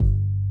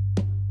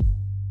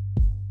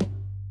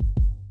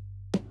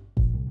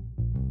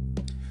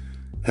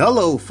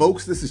Hello,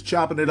 folks. This is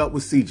Chopping It Up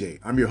with CJ.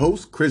 I'm your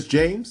host, Chris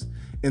James,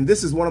 and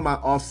this is one of my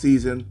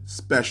off-season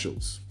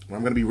specials. I'm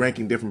going to be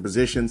ranking different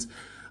positions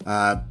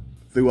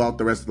throughout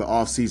the rest of the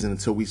off-season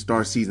until we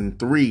start season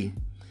 3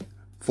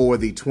 for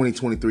the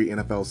 2023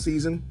 NFL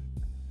season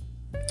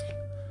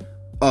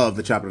of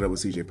the Chopping It Up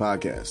with CJ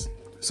podcast.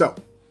 So,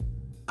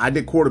 I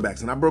did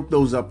quarterbacks, and I broke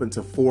those up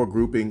into 4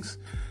 groupings.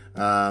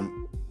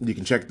 You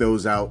can check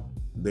those out.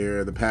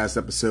 They're the past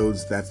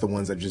episodes. That's the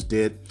ones I just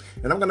did.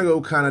 And I'm going to go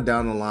kind of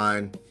down the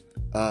line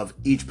of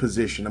each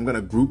position. I'm going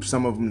to group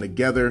some of them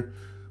together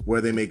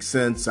where they make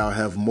sense. I'll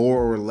have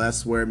more or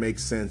less where it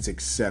makes sense,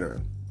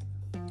 etc.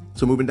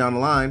 So moving down the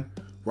line,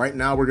 right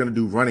now we're going to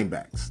do running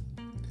backs.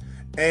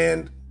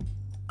 And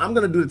I'm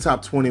going to do the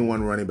top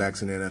 21 running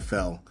backs in the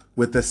NFL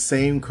with the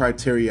same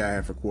criteria I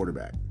have for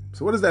quarterback.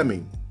 So what does that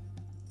mean?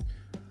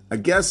 I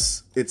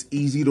guess it's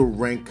easy to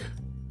rank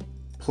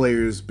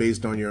players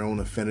based on your own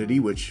affinity,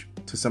 which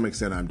to some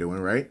extent I'm doing,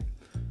 right?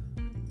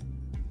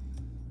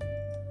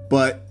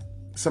 But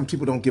some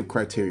people don't give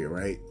criteria,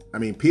 right? I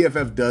mean,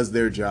 PFF does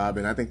their job,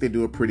 and I think they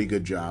do a pretty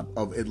good job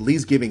of at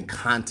least giving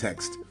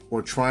context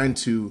or trying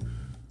to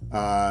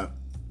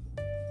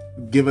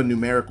give a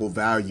numerical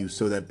value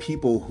so that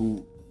people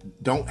who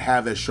don't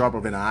have as sharp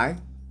of an eye,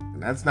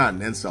 and that's not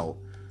an insult,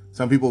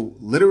 some people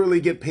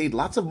literally get paid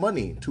lots of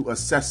money to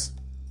assess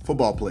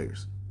football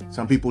players.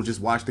 Some people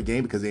just watch the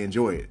game because they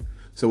enjoy it.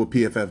 So what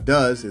PFF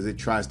does is it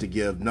tries to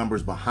give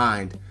numbers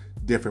behind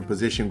different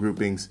position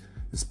groupings,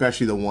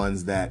 especially the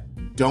ones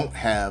that don't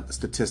have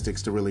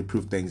statistics to really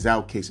prove things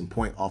out. Case in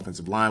point,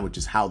 offensive line, which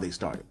is how they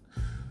started.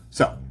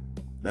 So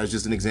that's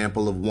just an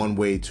example of one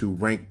way to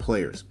rank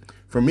players.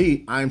 For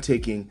me, I'm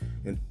taking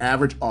an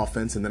average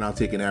offense, and then I'll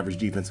take an average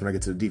defense when I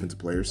get to the defensive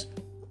players.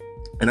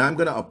 And I'm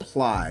going to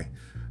apply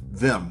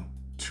them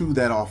to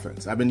that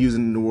offense. I've been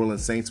using the New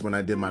Orleans Saints when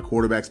I did my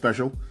quarterback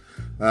special.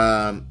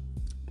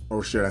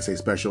 Or should I say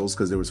specials,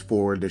 because there was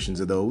 4 editions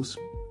of those.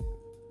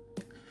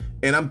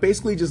 And I'm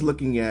basically just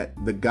looking at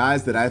the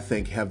guys that I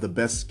think have the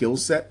best skill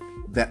set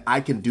that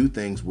I can do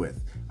things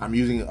with. I'm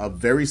using a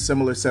very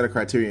similar set of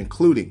criteria,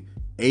 including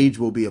age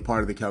will be a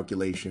part of the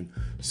calculation,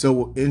 so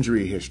will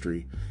injury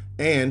history,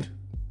 and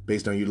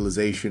based on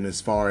utilization as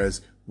far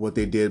as what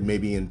they did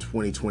maybe in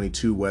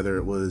 2022, whether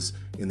it was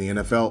in the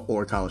NFL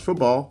or college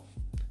football,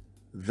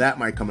 that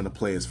might come into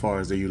play as far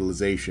as their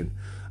utilization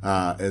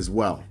as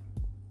well.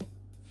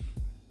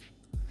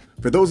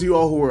 For those of you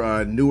all who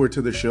are newer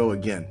to the show,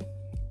 again,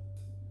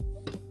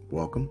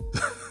 welcome.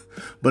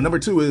 But number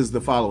 2 is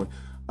the following.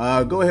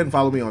 Go ahead and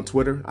follow me on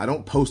Twitter. I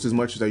don't post as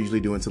much as I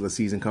usually do until the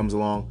season comes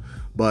along,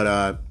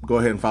 but go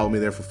ahead and follow me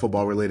there for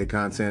football-related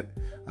content.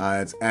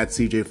 It's at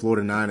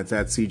CJFlorida9. It's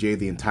at CJ,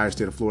 the entire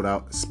state of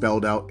Florida,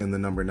 spelled out in the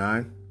number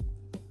 9.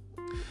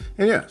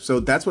 And yeah, so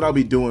that's what I'll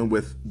be doing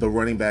with the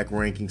running back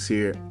rankings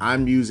here.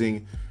 I'm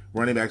using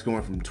running backs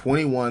going from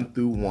 21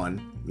 through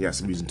 1.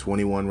 Yes, I'm using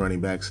 21 running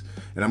backs.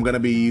 And I'm going to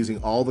be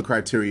using all the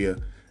criteria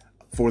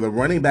for the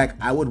running back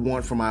I would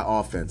want for my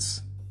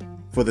offense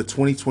for the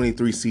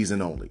 2023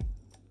 season only.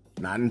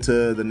 Not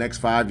into the next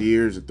 5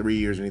 years or 3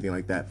 years or anything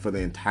like that. For the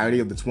entirety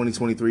of the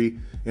 2023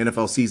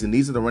 NFL season,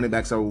 these are the running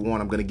backs I would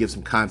want. I'm going to give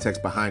some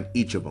context behind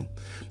each of them.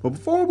 But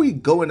before we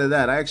go into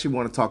that, I actually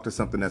want to talk to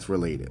something that's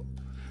related.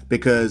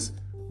 Because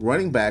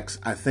running backs,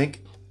 I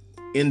think,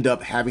 end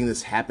up having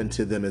this happen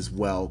to them as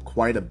well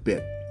quite a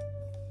bit.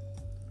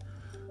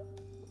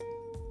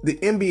 The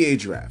NBA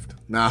draft.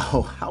 Now,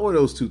 how are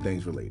those two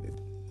things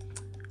related?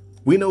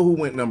 We know who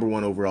went number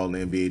 1 overall in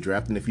the NBA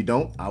draft, and if you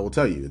don't, I will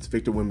tell you. It's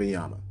Victor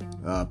Wembanyama,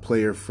 a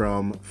player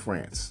from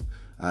France.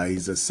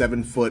 He's a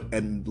 7 foot,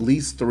 at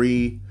least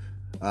 3,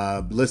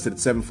 listed at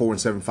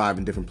 7'4" and 7'5"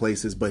 in different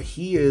places, but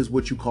he is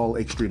what you call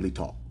extremely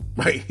tall,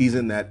 right? He's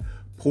in that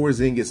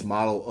Porzingis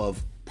model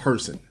of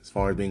person, as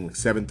far as being like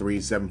 7'3",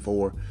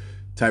 7'4"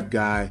 type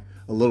guy,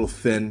 a little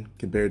thin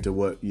compared to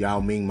what Yao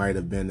Ming might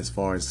have been as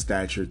far as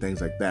stature,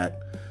 things like that.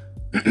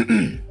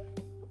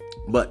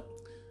 But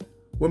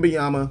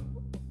Wembanyama,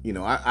 you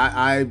know,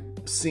 I've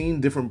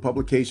seen different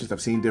publications,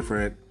 I've seen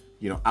different,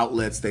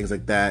 outlets, things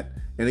like that.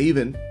 And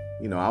even,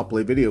 I'll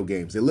play video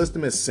games. They list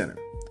him as center.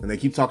 And they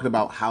keep talking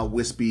about how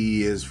wispy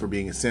he is for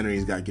being a center.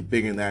 He's got to get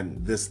bigger than that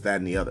and this, that,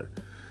 and the other.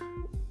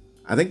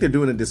 I think they're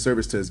doing a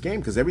disservice to his game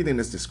because everything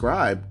that's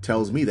described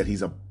tells me that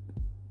he's a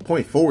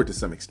point forward to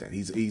some extent.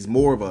 He's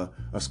more of a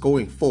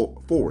scoring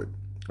forward,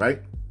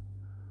 right?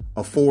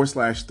 A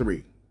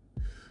 4/3.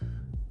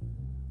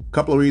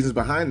 Couple of reasons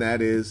behind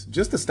that is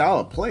just the style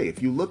of play.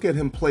 If you look at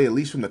him play, at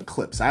least from the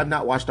clips, I have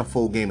not watched a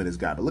full game of this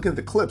guy, but looking at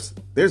the clips,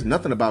 there's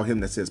nothing about him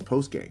that says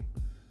post game.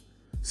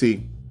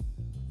 See,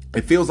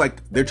 it feels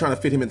like they're trying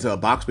to fit him into a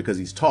box because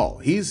he's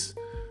tall.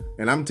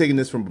 And I'm taking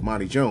this from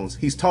Bomani Jones,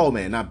 he's tall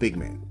man, not big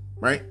man,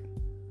 right?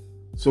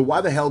 So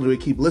why the hell do we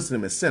keep listing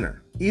him as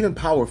center? Even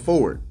power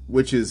forward,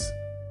 which is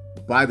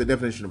by the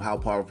definition of how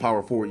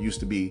power forward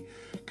used to be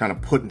kind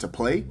of put into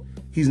play,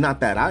 he's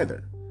not that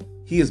either.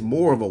 He is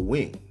more of a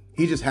wing.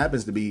 He just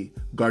happens to be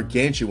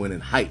gargantuan in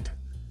height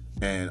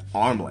and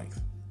arm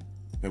length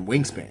and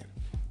wingspan.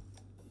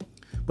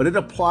 But it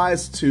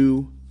applies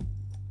to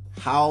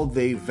how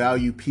they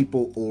value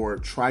people or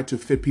try to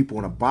fit people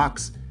in a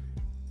box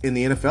in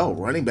the NFL.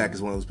 Running back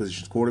is one of those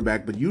positions,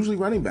 quarterback, but usually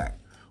running back,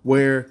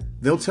 where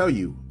they'll tell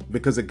you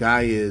because a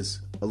guy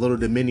is a little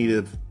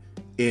diminutive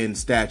in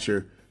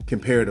stature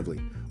comparatively,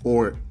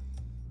 or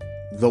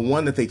the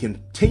one that they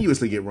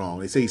continuously get wrong.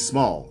 They say he's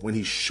small when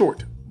he's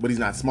short, but he's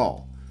not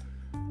small.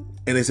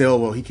 And they say, oh,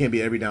 well, he can't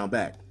be every down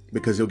back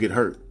because he'll get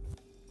hurt.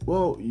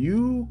 Well,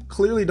 you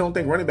clearly don't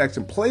think running backs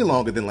can play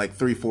longer than like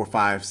 3, 4,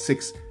 5,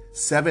 6,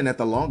 7 at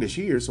the longest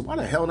years. So why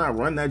the hell not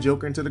run that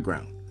joker into the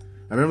ground?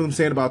 I remember them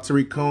saying about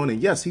Tariq Cohen,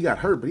 and yes, he got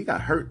hurt, but he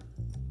got hurt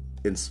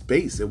in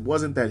space. It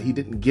wasn't that he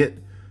didn't get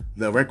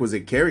the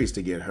requisite carries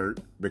to get hurt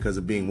because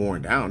of being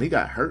worn down. He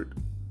got hurt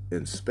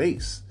in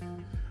space.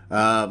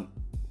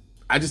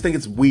 I just think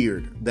it's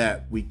weird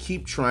that we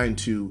keep trying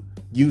to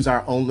use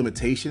our own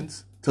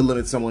limitations to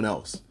limit someone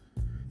else.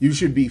 You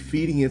should be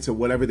feeding into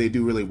whatever they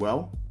do really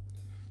well,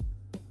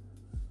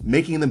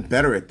 making them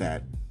better at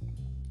that,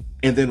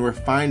 and then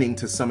refining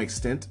to some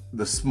extent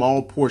the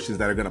small portions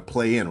that are going to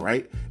play in,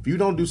 right? If you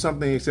don't do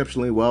something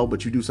exceptionally well,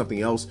 but you do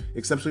something else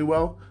exceptionally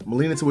well, I'm going to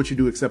lean into what you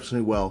do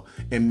exceptionally well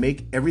and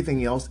make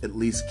everything else at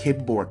least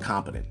capable or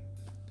competent.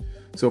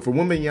 So for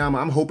Wembanyama,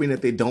 I'm hoping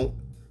that they don't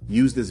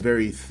use this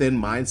very thin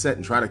mindset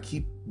and try to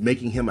keep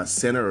making him a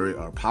center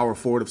or a power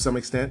forward of some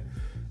extent,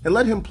 and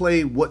let him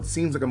play what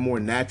seems like a more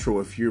natural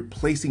if you're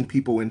placing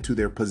people into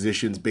their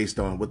positions based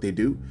on what they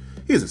do.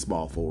 He's a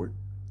small forward.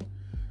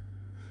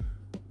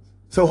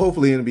 So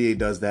hopefully NBA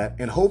does that.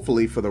 And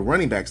hopefully for the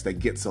running backs that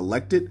get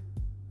selected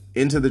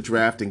into the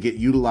draft and get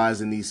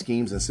utilized in these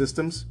schemes and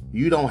systems,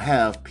 you don't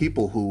have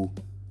people who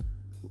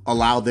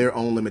allow their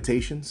own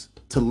limitations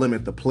to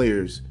limit the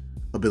player's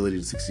ability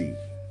to succeed.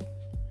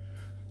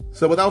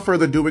 So without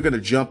further ado, we're going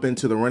to jump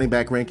into the running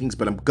back rankings,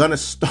 but I'm going to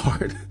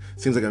start,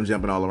 seems like I'm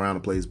jumping all around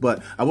the place,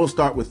 but I will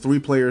start with 3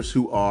 players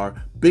who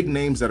are big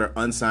names that are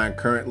unsigned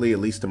currently, at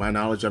least to my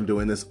knowledge. I'm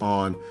doing this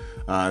on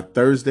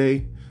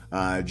Thursday,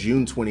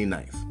 June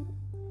 29th.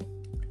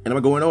 And I'm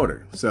going to go in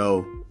order.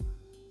 So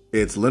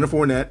it's Leonard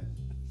Fournette,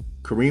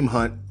 Kareem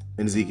Hunt,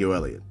 and Ezekiel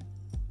Elliott,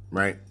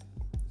 right?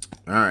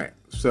 All right.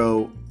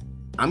 So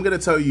I'm going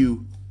to tell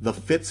you the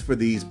fits for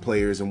these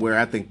players and where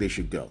I think they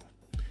should go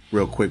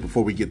real quick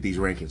before we get these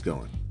rankings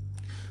going.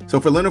 So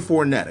for Leonard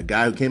Fournette, a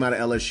guy who came out of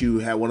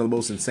LSU, had one of the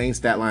most insane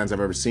stat lines I've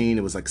ever seen.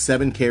 It was like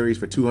 7 carries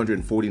for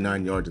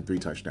 249 yards and 3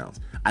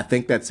 touchdowns. I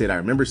think that's it. I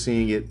remember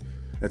seeing it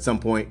at some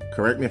point.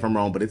 Correct me if I'm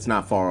wrong, but it's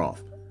not far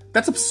off.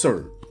 That's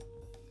absurd.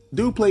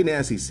 Dude played in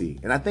the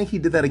SEC, and I think he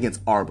did that against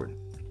Auburn,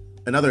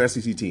 another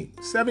SEC team.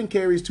 7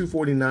 carries,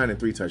 249, and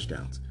 3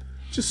 touchdowns.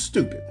 Just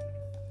stupid.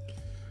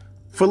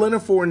 For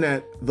Leonard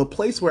Fournette, the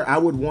place where I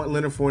would want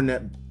Leonard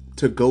Fournette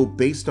to go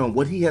based on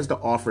what he has to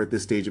offer at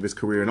this stage of his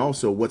career and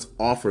also what's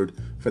offered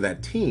for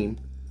that team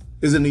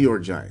is the New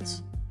York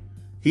Giants.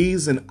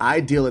 He's an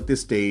ideal at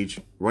this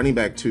stage running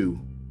back 2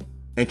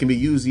 and can be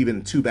used even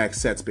in 2-back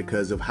sets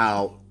because of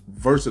how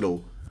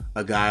versatile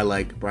a guy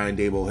like Brian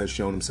Daboll has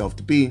shown himself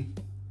to be,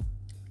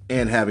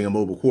 and having a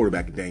mobile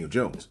quarterback in Daniel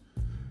Jones.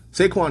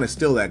 Saquon is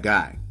still that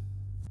guy.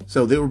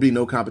 So there would be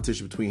no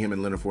competition between him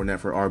and Leonard Fournette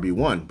for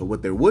RB1. But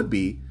what there would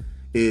be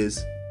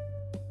is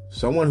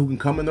someone who can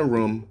come in the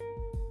room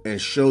and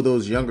show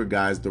those younger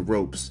guys the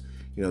ropes.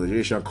 You know, the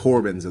Jashaun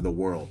Corbins of the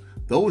world.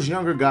 Those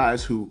younger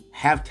guys who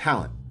have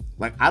talent.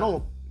 Like, I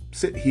don't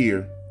sit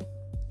here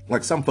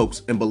like some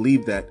folks and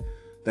believe that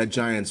that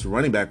Giants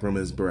running back room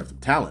is bereft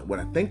of talent. What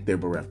I think they're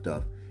bereft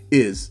of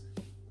is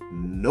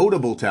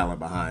notable talent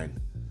behind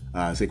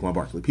Saquon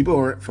Barkley. People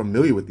aren't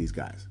familiar with these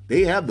guys.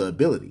 They have the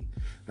ability.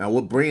 Now,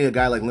 what bringing a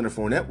guy like Leonard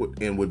Fournette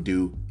would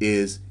do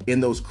is in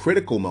those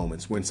critical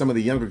moments when some of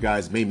the younger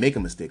guys may make a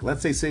mistake.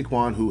 Let's say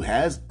Saquon, who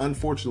has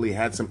unfortunately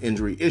had some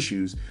injury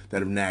issues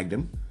that have nagged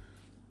him.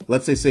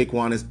 Let's say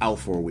Saquon is out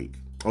for a week.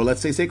 Or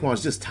let's say Saquon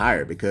is just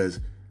tired because,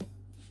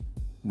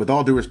 with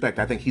all due respect,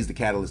 I think he's the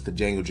catalyst to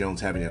Daniel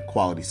Jones having a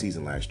quality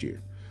season last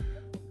year.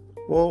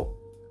 Well,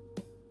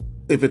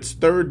 if it's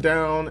 3rd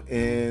down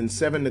and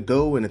 7 to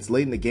go and it's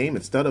late in the game,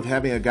 instead of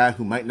having a guy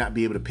who might not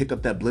be able to pick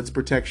up that blitz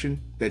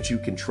protection that you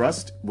can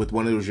trust with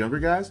one of those younger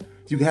guys,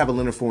 you can have a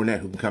Leonard Fournette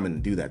who can come in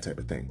and do that type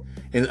of thing.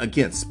 And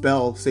again,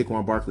 spell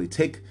Saquon Barkley.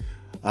 Take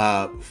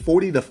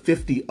 40 to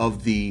 50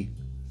 of the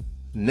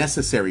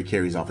necessary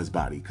carries off his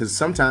body, because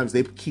sometimes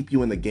they keep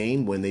you in the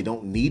game when they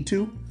don't need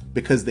to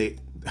because they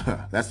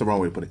that's the wrong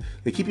way to put it.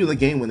 They keep you in the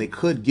game when they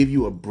could give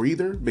you a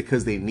breather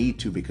because they need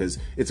to, because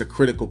it's a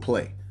critical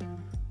play.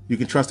 You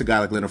can trust a guy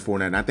like Leonard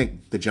Fournette, and I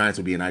think the Giants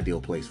would be an ideal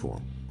place for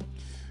him.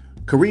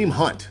 Kareem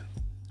Hunt.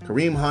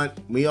 Kareem Hunt,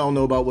 we all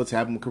know about what's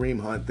happened with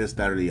Kareem Hunt, this,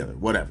 that, or the other,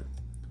 whatever.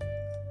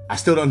 I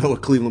still don't know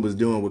what Cleveland was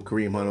doing with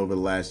Kareem Hunt over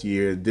the last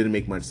year. It didn't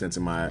make much sense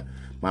in my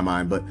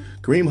mind. But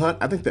Kareem Hunt,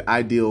 I think the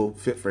ideal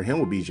fit for him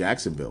would be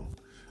Jacksonville.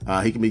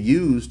 He can be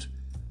used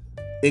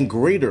in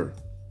greater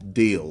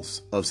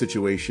deals of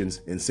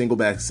situations in single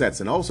back sets,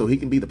 and also he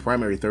can be the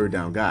primary 3rd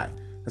down guy.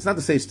 That's not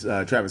to say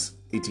Travis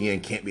Etienne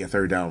can't be a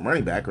 3rd down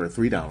running back or a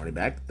 3-down running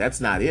back.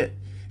 That's not it.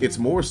 It's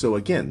more so,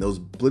 again, those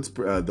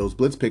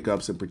blitz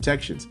pickups and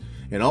protections,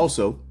 and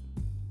also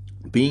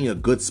being a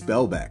good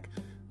spellback.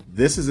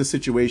 This is a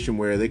situation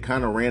where they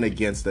kind of ran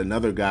against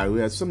another guy who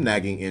has some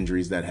nagging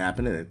injuries that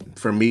happen. And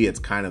for me, it's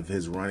kind of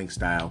his running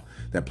style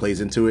that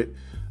plays into it.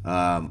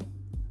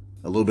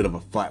 A little bit of a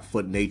flat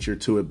foot nature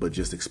to it, but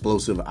just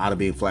explosive out of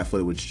being flat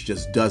footed, which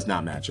just does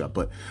not match up.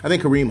 But I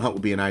think Kareem Hunt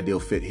would be an ideal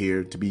fit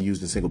here to be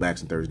used in single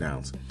backs and third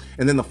downs.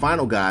 And then the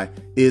final guy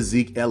is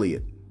Zeke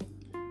Elliott,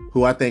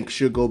 who I think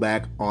should go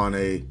back on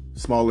a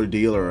smaller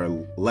deal or a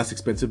less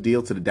expensive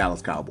deal to the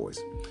Dallas Cowboys.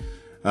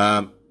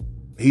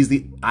 He's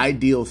the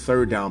ideal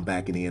third down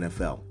back in the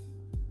NFL,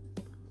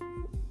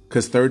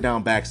 because third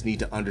down backs need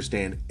to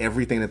understand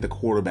everything that the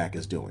quarterback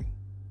is doing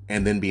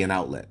and then be an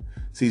outlet.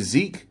 See,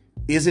 Zeke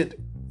isn't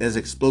as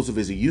explosive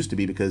as he used to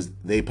be because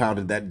they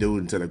pounded that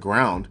dude into the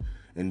ground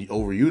and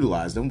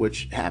overutilized him,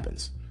 which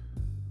happens.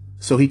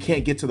 So he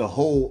can't get to the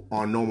hole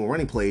on normal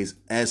running plays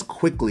as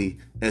quickly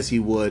as he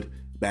would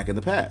back in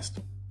the past.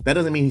 That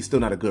doesn't mean he's still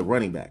not a good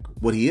running back.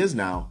 What he is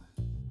now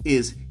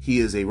is he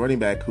is a running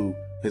back who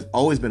has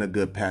always been a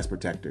good pass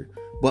protector,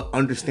 but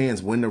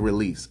understands when to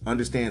release,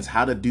 understands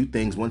how to do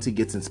things once he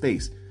gets in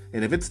space.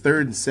 And if it's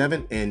 3rd and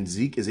 7 and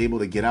Zeke is able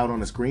to get out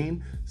on a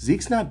screen,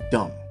 Zeke's not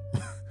dumb.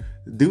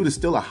 Dude is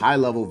still a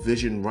high-level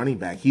vision running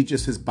back.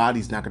 His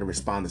body's not going to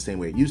respond the same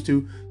way it used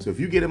to. So if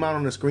you get him out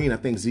on the screen, I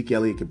think Zeke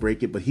Elliott could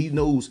break it, but he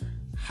knows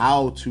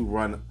how to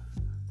run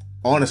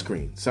on a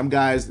screen. Some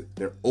guys,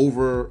 they're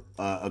over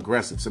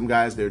aggressive. Some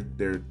guys,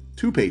 they're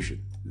too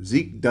patient.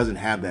 Zeke doesn't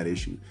have that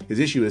issue. His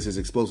issue is his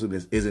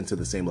explosiveness isn't to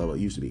the same level it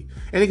used to be.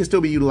 And he can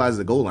still be utilized as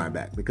a goal line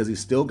back because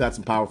he's still got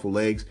some powerful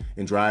legs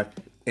and drive.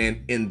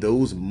 And in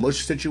those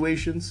mush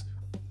situations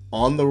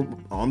on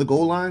the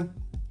goal line,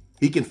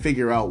 he can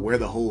figure out where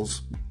the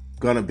hole's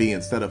gonna be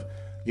instead of,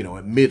 at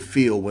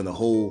midfield when the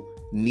hole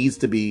needs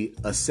to be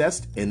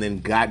assessed and then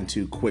gotten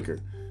to quicker.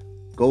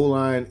 Goal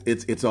line,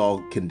 it's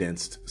all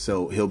condensed,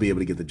 so he'll be able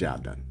to get the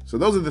job done. So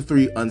those are the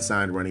 3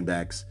 unsigned running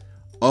backs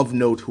of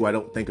note who I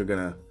don't think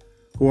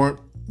who aren't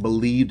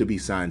believed to be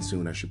signed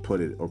soon, I should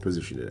put it or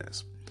position it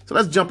as. So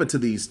let's jump into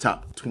these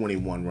top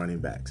 21 running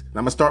backs. And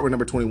I'm gonna start with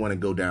number 21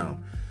 and go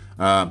down.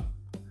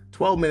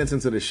 12 minutes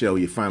into the show,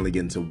 you finally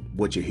get into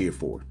what you're here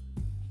for.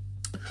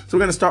 So we're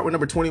going to start with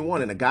number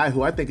 21 and a guy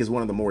who I think is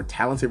one of the more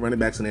talented running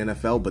backs in the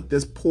NFL, but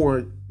this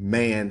poor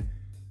man,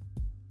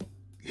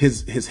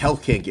 his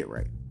health can't get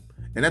right.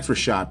 And that's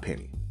Rashad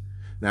Penny.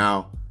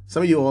 Now,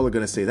 some of you all are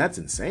going to say, that's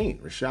insane.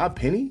 Rashad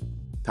Penny,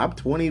 top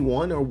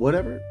 21 or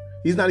whatever.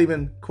 He's not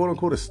even, quote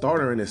unquote, a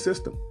starter in his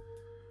system.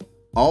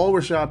 All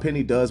Rashad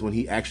Penny does when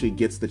he actually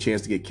gets the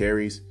chance to get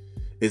carries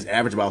is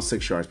average about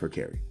 6 yards per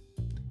carry.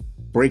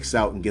 Breaks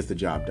out and gets the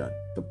job done.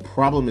 The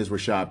problem is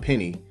Rashad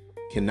Penny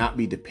cannot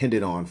be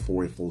depended on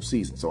for a full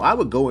season. So I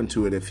would go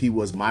into it if he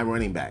was my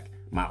running back,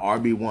 my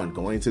RB1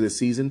 going into this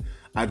season.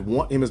 I'd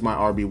want him as my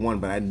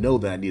RB1, but I know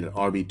that I need an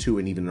RB2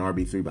 and even an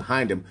RB3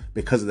 behind him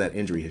because of that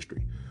injury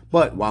history.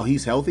 But while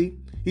he's healthy,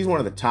 he's one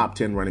of the top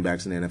 10 running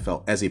backs in the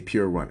NFL as a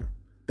pure runner.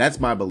 That's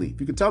my belief.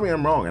 You can tell me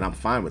I'm wrong, and I'm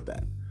fine with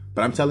that.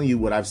 But I'm telling you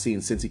what I've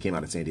seen since he came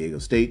out of San Diego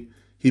State.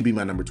 He'd be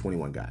my number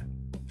 21 guy.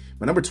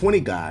 My number 20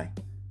 guy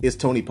is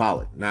Tony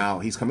Pollard. Now,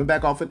 he's coming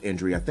back off an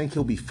injury. I think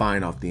he'll be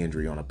fine off the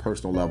injury on a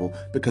personal level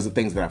because of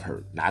things that I've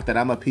heard. Not that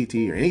I'm a PT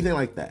or anything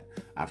like that.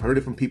 I've heard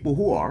it from people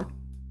who are,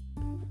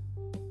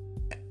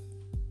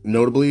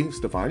 notably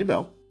Stephania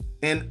Bell,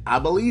 and I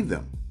believe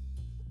them.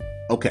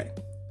 Okay.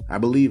 I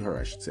believe her,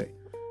 I should say.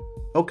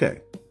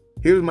 Okay.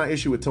 Here's my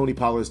issue with Tony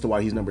Pollard as to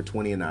why he's number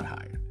 20 and not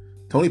higher.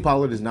 Tony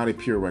Pollard is not a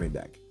pure running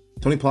back.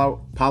 Tony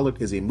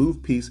Pollard is a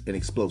move piece and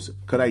explosive.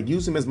 Could I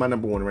use him as my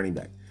number 1 running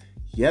back?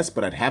 Yes,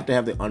 but I'd have to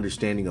have the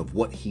understanding of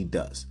what he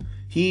does.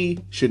 He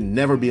should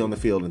never be on the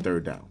field in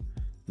 3rd down.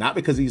 Not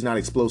because he's not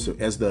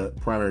explosive as the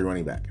primary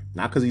running back.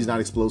 Not because he's not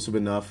explosive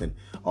enough and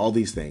all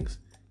these things.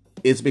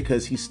 It's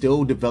because he's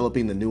still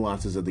developing the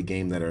nuances of the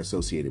game that are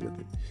associated with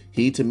it.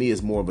 He, to me,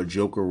 is more of a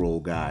joker role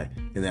guy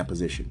in that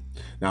position.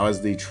 Now,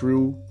 as the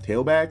true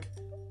tailback,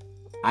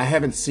 I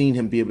haven't seen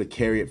him be able to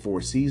carry it for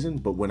a season,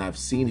 but when I've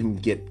seen him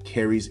get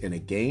carries in a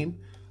game,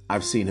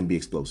 I've seen him be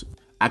explosive.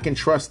 I can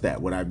trust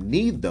that. What I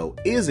need, though,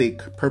 is a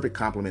perfect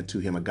complement to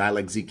him, a guy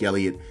like Zeke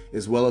Elliott,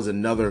 as well as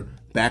another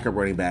backup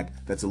running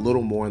back that's a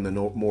little more in the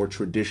more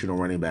traditional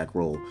running back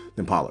role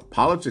than Pollard.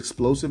 Pollard's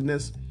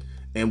explosiveness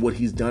and what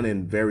he's done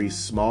in very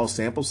small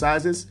sample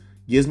sizes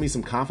gives me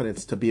some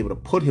confidence to be able to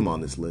put him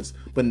on this list,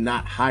 but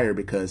not higher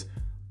because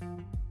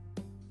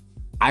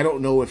I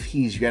don't know if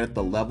he's yet at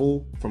the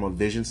level from a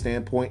vision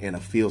standpoint and a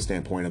feel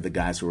standpoint of the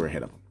guys who are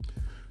ahead of him.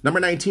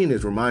 Number 19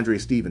 is Ramondre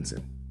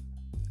Stevenson.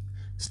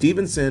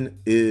 Stevenson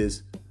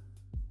is,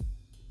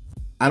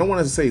 I don't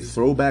want to say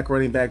throwback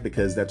running back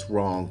because that's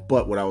wrong,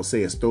 but what I will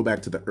say is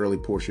throwback to the early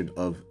portion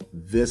of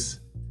this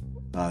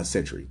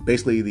century,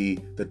 basically the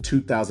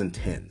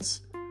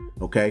 2010s,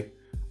 okay?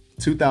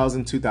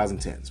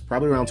 2010s.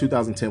 Probably around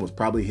 2010 was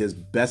probably his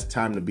best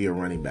time to be a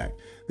running back.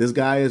 This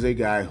guy is a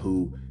guy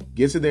who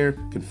gets in there,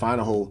 can find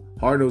a hole,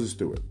 hard noses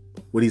through it.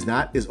 What he's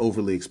not is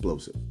overly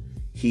explosive.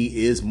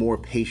 he is more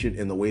patient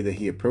in the way that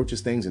he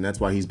approaches things, and that's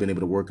why he's been able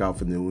to work out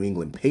for the New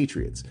England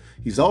Patriots.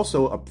 He's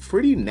also a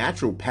pretty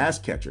natural pass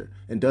catcher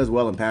and does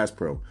well in pass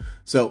pro.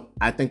 So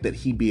I think that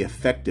he'd be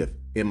effective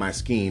in my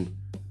scheme.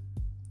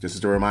 Just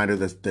as a reminder,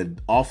 that the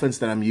offense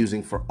that I'm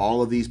using for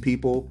all of these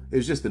people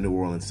is just the New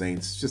Orleans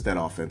Saints, just that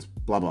offense,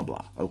 blah, blah,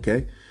 blah,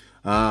 okay?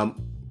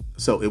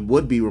 So it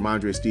would be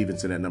Ramondre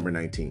Stevenson at number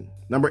 19.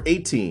 Number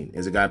 18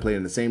 is a guy playing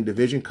in the same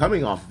division,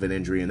 coming off of an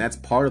injury, and that's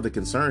part of the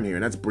concern here,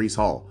 and that's Breece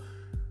Hall.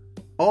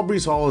 All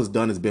Breece Hall has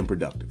done has been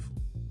productive.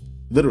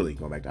 Literally,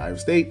 going back to Iowa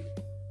State,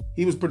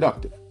 he was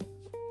productive.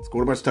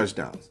 Scored a bunch of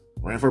touchdowns,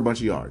 ran for a bunch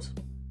of yards.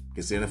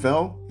 Against the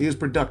NFL, he was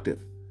productive.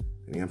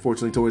 And he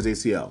unfortunately tore his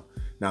ACL.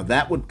 Now,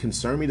 that would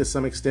concern me to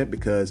some extent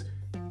because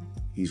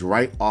he's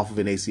right off of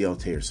an ACL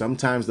tear.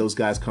 Sometimes those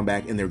guys come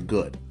back and they're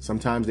good.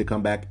 Sometimes they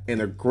come back and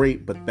they're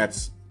great, but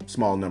that's a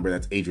small number.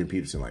 That's Adrian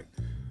Peterson-like.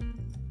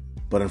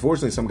 But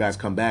unfortunately, some guys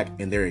come back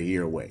and they're a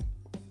year away.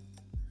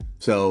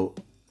 So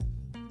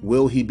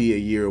will he be a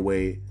year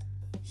away?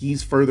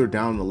 He's further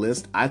down the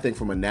list. I think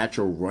from a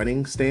natural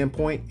running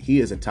standpoint,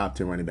 he is a top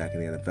 10 running back in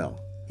the NFL.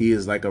 He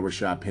is like a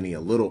Rashad Penny, a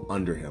little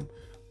under him.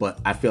 But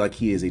I feel like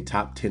he is a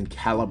top 10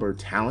 caliber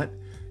talent.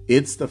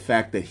 It's the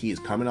fact that he is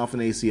coming off an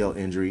ACL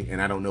injury,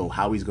 and I don't know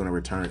how he's going to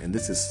return. And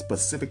this is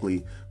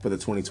specifically for the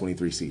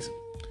 2023 season.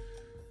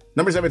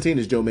 Number 17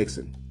 is Joe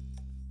Mixon.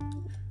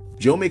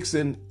 Joe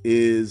Mixon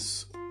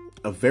is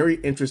a very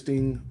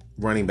interesting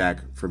running back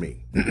for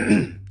me.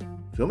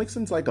 Joe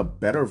Mixon's like a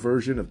better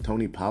version of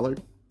Tony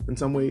Pollard in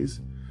some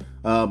ways.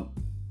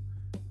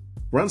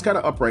 Runs kind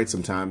of upright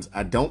sometimes.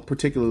 I don't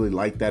particularly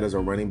like that as a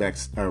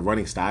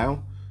running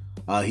style.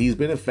 He's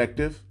been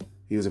effective.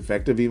 He was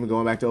effective even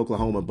going back to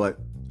Oklahoma, but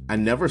I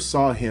never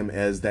saw him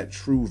as that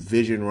true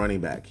vision running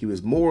back. He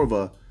was more of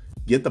a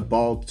get the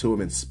ball to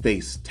him in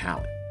space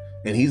talent.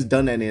 And he's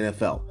done that in the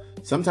NFL.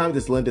 Sometimes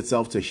it's lent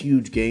itself to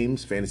huge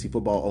games. Fantasy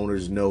football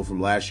owners know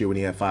from last year when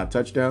he had 5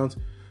 touchdowns.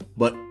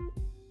 But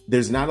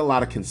there's not a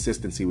lot of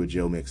consistency with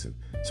Joe Mixon.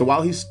 So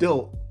while he's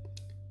still,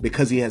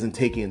 because he hasn't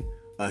taken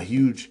a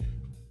huge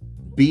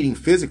beating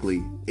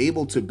physically,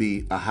 able to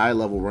be a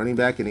high-level running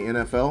back in the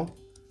NFL,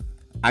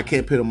 I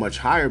can't put him much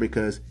higher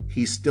because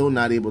he's still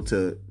not able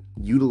to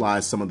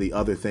utilize some of the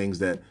other things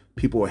that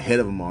people ahead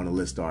of him on the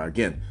list are.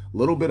 Again, a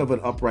little bit of an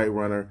upright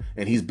runner,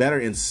 and he's better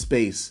in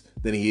space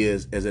than he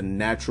is as a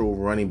natural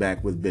running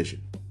back with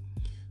vision.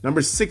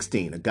 Number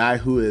 16, a guy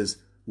who is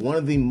one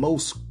of the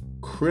most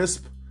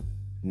crisp,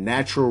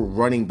 natural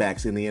running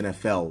backs in the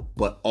NFL,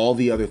 but all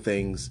the other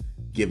things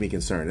give me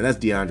concern, and that's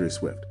DeAndre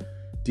Swift.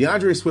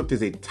 DeAndre Swift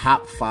is a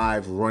top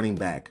 5 running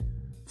back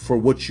for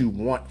what you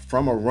want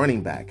from a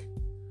running back.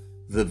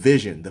 The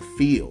vision, the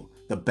feel,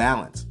 the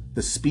balance,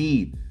 the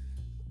speed,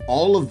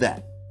 all of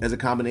that as a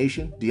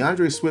combination,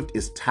 DeAndre Swift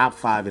is top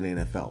 5 in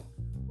the NFL.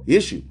 The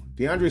issue,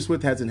 DeAndre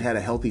Swift hasn't had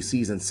a healthy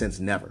season since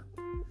never.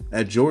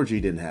 At Georgia,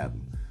 he didn't have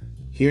him.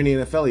 Here in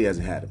the NFL, he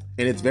hasn't had him.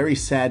 And it's very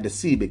sad to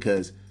see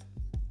because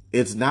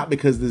it's not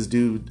because this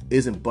dude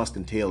isn't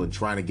busting tail and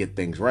trying to get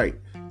things right.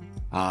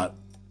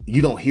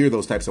 You don't hear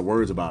those types of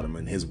words about him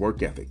and his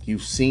work ethic.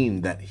 You've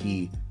seen that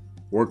he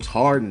works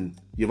hard, and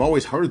you've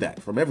always heard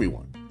that from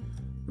everyone.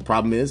 The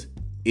problem is,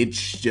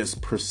 it's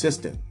just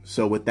persistent.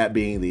 So with that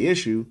being the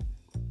issue,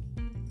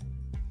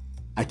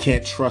 I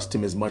can't trust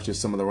him as much as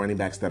some of the running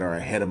backs that are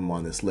ahead of him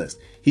on this list.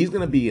 He's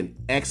going to be an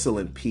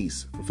excellent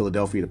piece for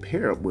Philadelphia to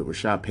pair up with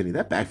Rashad Penny.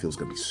 That backfield's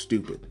going to be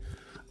stupid.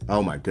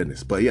 Oh my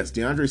goodness. But yes,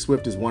 DeAndre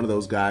Swift is one of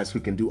those guys who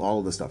can do all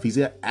of the stuff. He's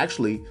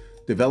actually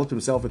developed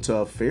himself into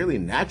a fairly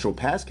natural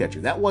pass catcher.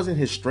 That wasn't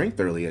his strength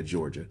early at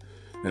Georgia.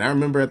 And I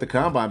remember at the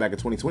Combine back in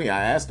 2020,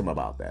 I asked him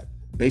about that.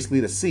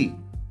 Basically to see,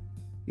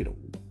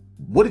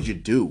 what did you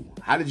do?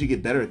 How did you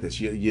get better at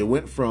this? You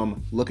went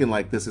from looking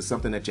like this is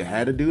something that you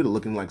had to do to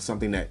looking like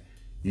something that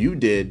you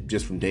did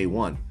just from day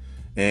one.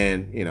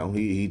 And,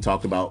 he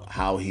talked about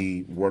how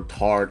he worked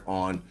hard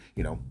on,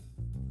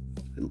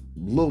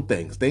 little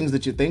things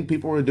that you think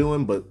people are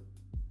doing, but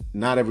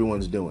not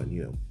everyone's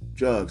doing,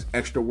 jugs,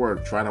 extra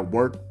work, trying to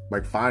work,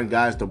 find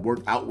guys to work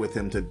out with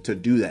him to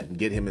do that and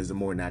get him as a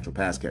more natural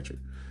pass catcher.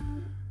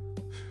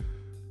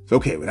 So,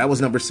 okay, well, that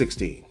was number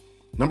 16.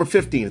 Number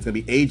 15 is going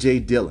to be A.J.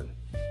 Dillon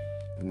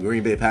from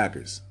Green Bay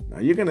Packers. Now,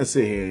 you're going to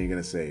sit here and you're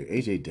going to say,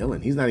 A.J.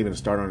 Dillon, he's not even a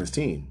starter on his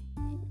team.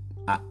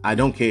 I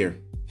don't care.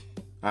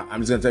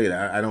 I'm just going to tell you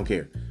that. I don't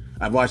care.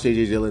 I've watched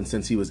A.J. Dillon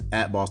since he was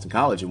at Boston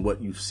College, and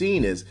what you've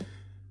seen is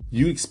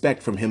you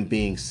expect from him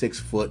being 6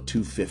 foot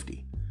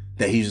 250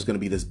 that he's just going to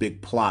be this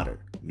big plotter.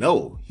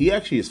 No, he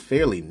actually is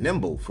fairly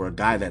nimble for a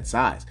guy that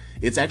size.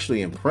 It's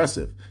actually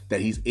impressive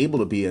that he's able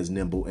to be as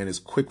nimble and as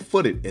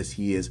quick-footed as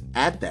he is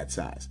at that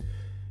size.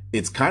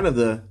 It's kind of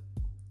the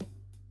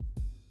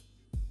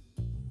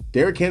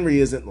Derrick Henry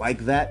isn't like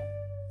that,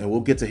 and we'll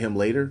get to him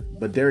later,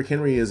 but Derrick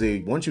Henry is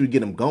once you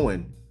get him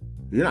going,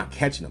 you're not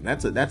catching him.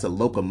 That's a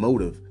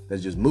locomotive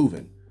that's just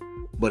moving.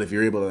 But if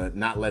you're able to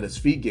not let his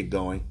feet get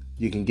going,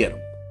 you can get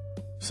him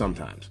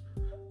sometimes.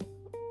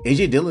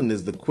 A.J. Dillon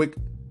is the quick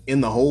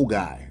in the hole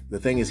guy. The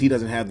thing is, he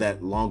doesn't have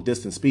that long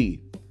distance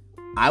speed.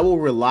 I will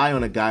rely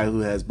on a guy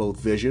who has both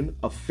vision,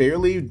 a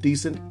fairly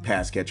decent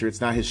pass catcher.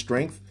 It's not his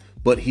strength,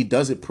 but he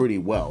does it pretty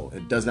well.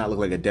 It does not look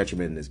like a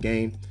detriment in this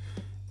game.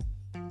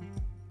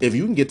 If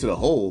you can get to the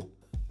hole,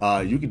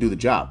 you can do the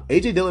job.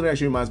 A.J. Dillon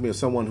actually reminds me of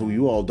someone who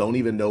you all don't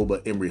even know,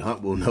 but Emory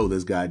Hunt will know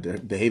this guy,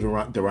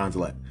 DeHaven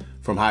Duranzelet,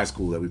 from high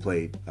school that we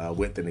played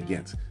with and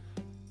against.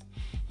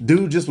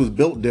 Dude just was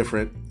built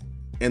different,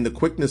 and the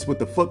quickness with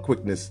the foot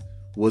quickness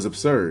was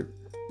absurd,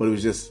 but it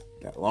was just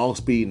got long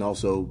speed and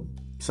also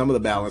some of the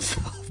balance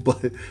stuff.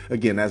 But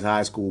again, that's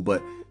high school,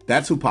 but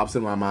that's who pops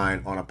in my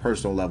mind on a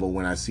personal level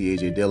when I see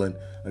A.J. Dillon,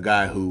 a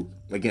guy who,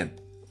 again,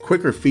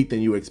 quicker feet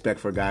than you expect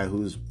for a guy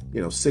who's,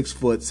 6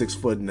 foot,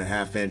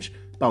 6.5 inches,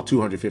 about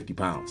 250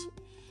 pounds.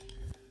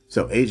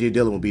 So A.J.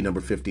 Dillon will be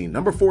number 15.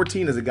 Number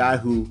 14 is a guy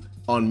who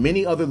on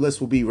many other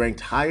lists will be ranked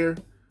higher,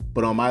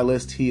 but on my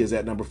list, he is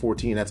at number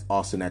 14. That's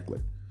Austin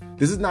Ekeler.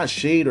 This is not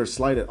shade or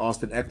slight at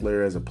Austin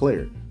Ekeler as a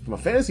player. From a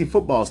fantasy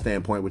football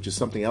standpoint, which is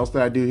something else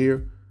that I do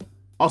here,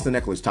 Austin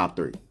Ekeler's top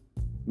 3.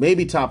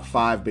 Maybe top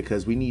 5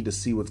 because we need to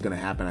see what's going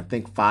to happen. I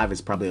think 5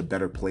 is probably a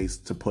better place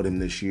to put him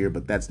this year,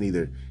 but that's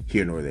neither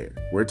here nor there.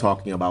 We're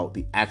talking about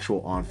the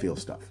actual on-field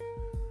stuff.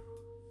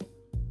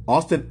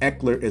 Austin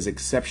Ekeler is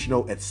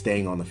exceptional at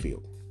staying on the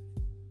field.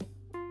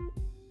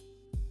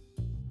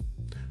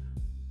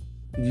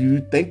 You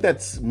think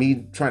that's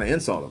me trying to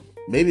insult him.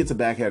 Maybe it's a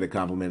backhanded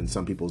compliment in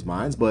some people's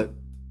minds, but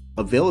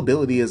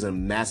availability is a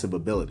massive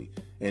ability.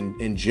 And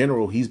in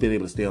general, he's been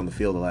able to stay on the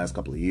field the last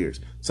couple of years.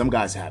 Some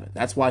guys haven't.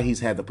 That's why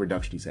he's had the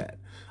production he's had.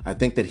 I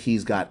think that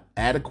he's got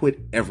adequate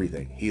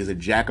everything. He is a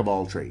jack of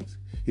all trades.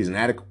 He's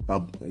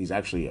he's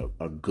actually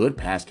a good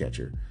pass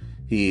catcher.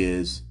 He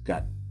is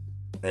got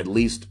at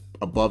least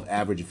above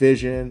average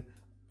vision,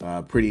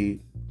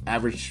 pretty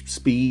average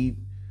speed.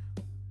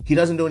 He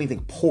doesn't do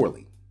anything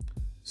poorly.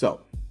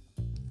 So,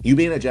 you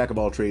being a jack of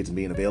all trades and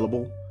being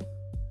available,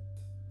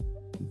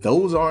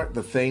 those aren't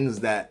the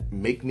things that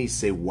make me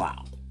say,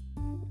 wow.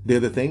 They're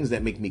the things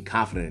that make me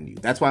confident in you.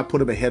 That's why I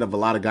put him ahead of a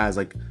lot of guys.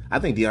 Like, I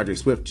think DeAndre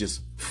Swift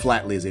just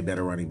flatly is a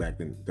better running back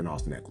than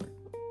Austin Ekeler.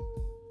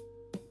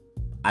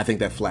 I think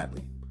that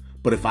flatly.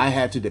 But if I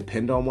had to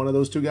depend on one of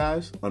those two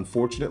guys,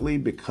 unfortunately,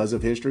 because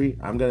of history,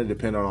 I'm going to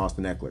depend on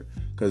Austin Ekeler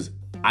because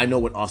I know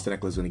what Austin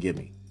Ekeler is going to give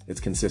me. It's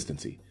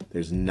consistency.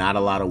 There's not a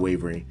lot of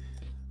wavering,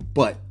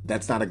 but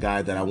that's not a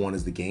guy that I want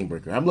as the game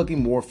breaker. I'm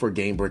looking more for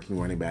game breaking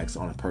running backs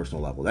on a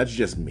personal level. That's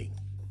just me.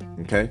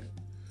 Okay.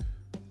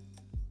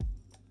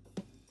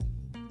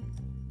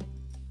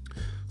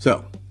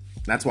 So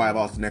that's why I have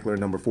Austin Ekeler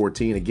number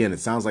 14. Again, it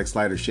sounds like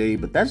slight or shade,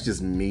 but that's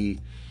just me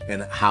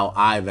and how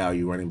I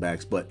value running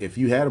backs. But if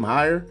you had him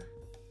higher,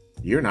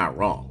 you're not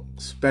wrong,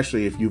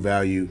 especially if you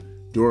value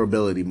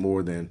durability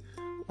more than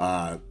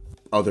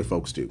other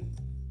folks do.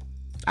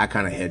 I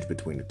kind of hedge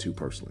between the two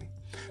personally.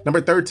 Number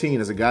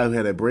 13 is a guy who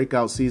had a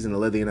breakout season and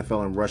led the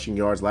NFL in rushing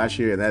yards last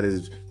year, and that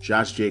is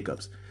Josh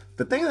Jacobs.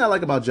 The thing that I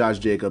like about Josh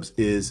Jacobs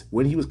is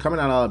when he was coming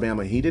out of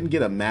Alabama, he didn't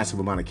get a massive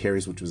amount of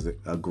carries, which was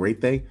a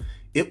great thing.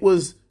 It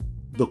was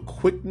the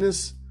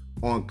quickness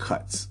on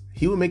cuts.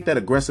 He would make that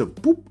aggressive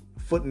boop,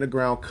 foot in the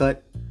ground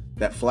cut,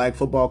 that flag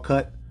football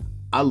cut.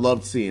 I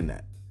loved seeing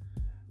that.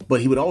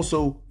 But he would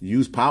also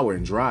use power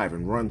and drive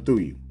and run through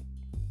you.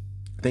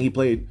 I think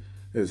it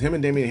was him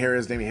and Damian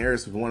Harris. Damian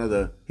Harris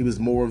was he was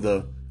more of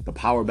the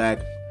power back,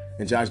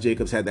 and Josh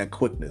Jacobs had that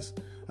quickness.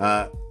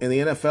 In the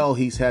NFL,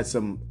 he's had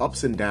some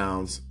ups and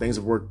downs. Things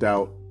have worked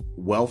out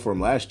well for him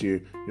last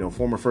year.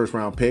 Former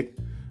first-round pick,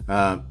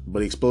 but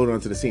he exploded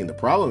onto the scene. The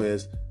problem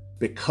is,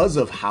 because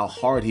of how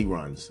hard he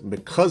runs,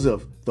 because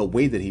of the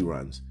way that he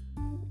runs,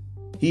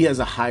 he has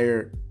a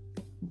higher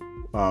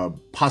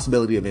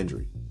possibility of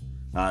injury.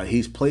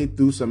 He's played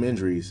through some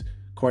injuries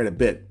quite a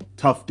bit.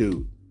 Tough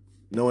dude.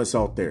 No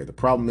insult there. The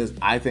problem is,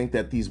 I think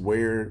that this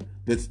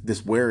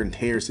wear and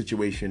tear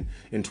situation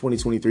in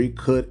 2023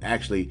 could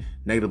actually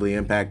negatively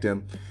impact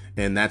him,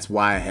 and that's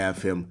why I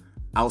have him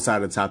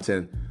outside of the top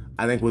 10.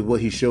 I think with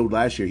what he showed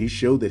last year, he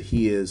showed that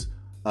he is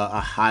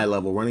a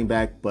high-level running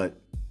back,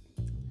 but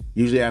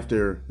usually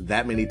after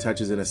that many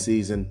touches in a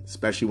season,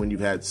 especially when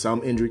you've had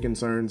some injury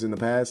concerns in the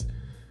past,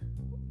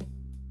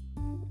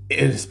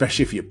 and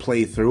especially if you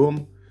play through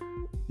them,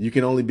 you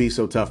can only be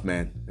so tough,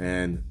 man.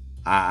 And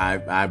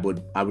I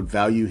would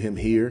value him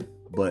here,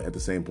 but at the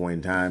same point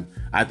in time,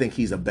 I think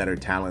he's a better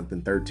talent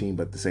than 13,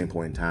 but at the same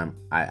point in time,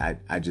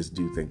 I just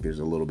do think there's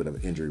a little bit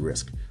of injury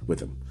risk with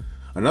him.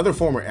 Another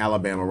former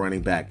Alabama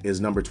running back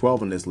is number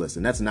 12 on this list,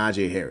 and that's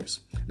Najee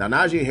Harris. Now,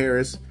 Najee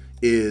Harris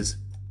is,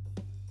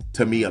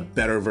 to me, a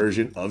better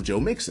version of Joe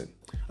Mixon.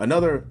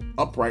 Another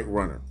upright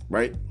runner,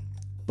 right?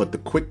 But the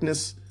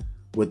quickness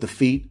with the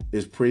feet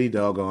is pretty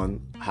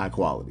doggone high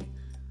quality.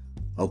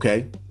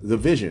 Okay? The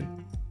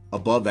vision,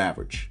 above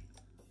average.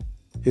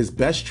 His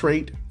best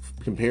trait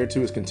compared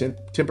to his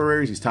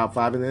contemporaries, he's top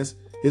 5 in this,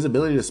 his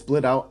ability to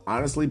split out,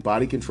 honestly,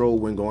 body control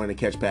when going to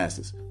catch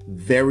passes.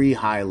 Very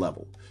high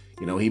level.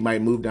 He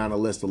might move down the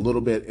list a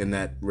little bit in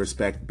that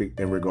respect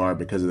and regard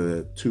because of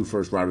the 2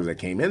 first rounders that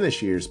came in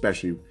this year,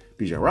 especially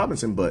Bijan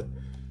Robinson, but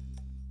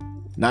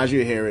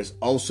Najee Harris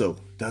also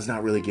does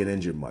not really get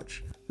injured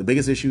much. The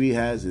biggest issue he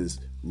has is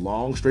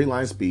long straight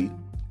line speed,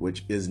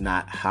 which is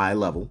not high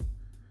level.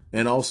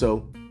 And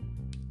also,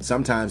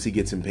 sometimes he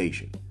gets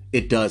impatient.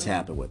 It does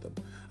happen with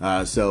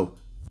him. So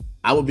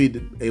I would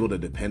be able to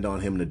depend on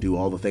him to do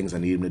all the things I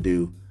need him to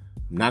do.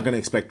 I'm not going to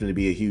expect him to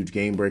be a huge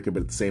game breaker,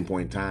 but at the same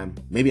point in time,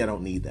 maybe I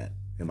don't need that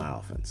in my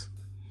offense.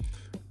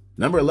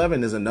 Number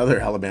 11 is another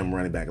Alabama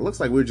running back. It looks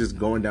like we're just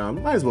going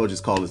down. Might as well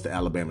just call this the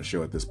Alabama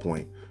show at this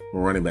point, from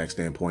a running back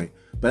standpoint.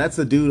 But that's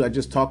the dude I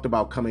just talked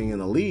about coming in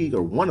the league,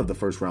 or one of the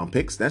first round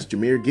picks. That's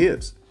Jahmyr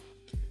Gibbs.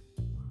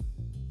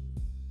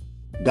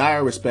 Guy I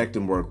respect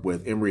and work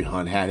with, Emory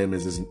Hunt, had him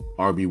as his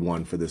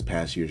RB1 for this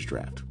past year's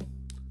draft.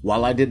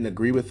 While I didn't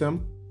agree with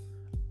him,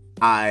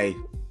 I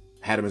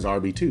had him as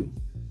RB2.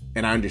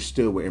 And I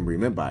understood what Emory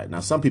meant by it.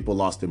 Now, some people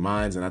lost their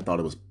minds, and I thought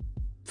it was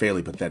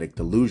fairly pathetic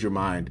to lose your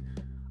mind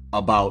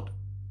about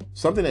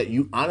something that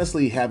you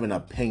honestly have an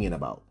opinion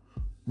about.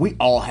 We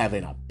all have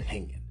an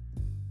opinion.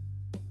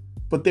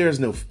 But there's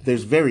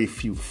very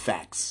few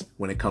facts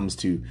when it comes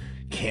to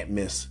can't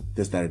miss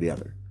this, that, or the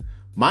other.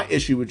 My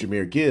issue with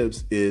Jahmyr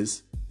Gibbs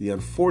is the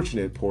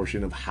unfortunate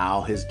portion of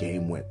how his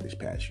game went this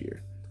past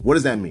year. What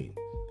does that mean?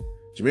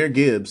 Jahmyr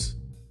Gibbs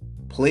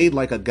played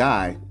like a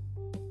guy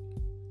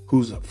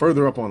who's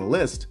further up on the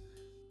list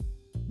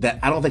that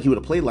I don't think he would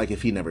have played like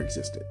if he never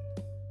existed.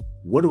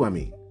 What do I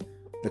mean?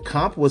 The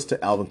comp was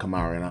to Alvin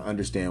Kamara, and I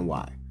understand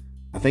why.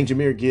 I think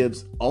Jahmyr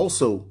Gibbs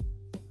also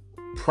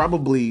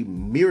probably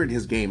mirrored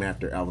his game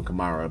after Alvin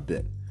Kamara a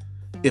bit.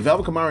 If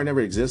Alvin Kamara never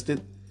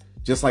existed,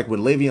 just like when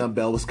Le'Veon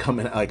Bell was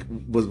coming,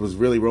 was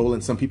really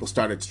rolling, some people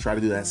started to try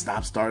to do that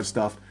stop-start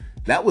stuff.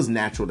 That was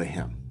natural to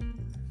him.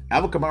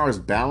 Alvin Kamara's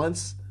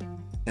balance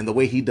and the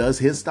way he does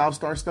his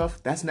stop-start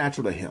stuff, that's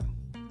natural to him.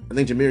 I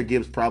think Jahmyr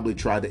Gibbs probably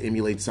tried to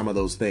emulate some of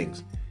those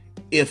things.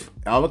 If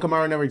Alvin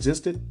Kamara never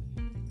existed,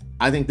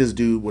 I think this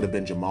dude would have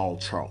been Jamal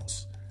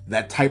Charles.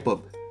 That type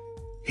of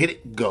hit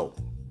it, go.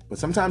 But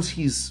sometimes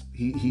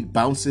he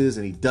bounces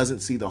and he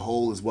doesn't see the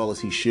hole as well as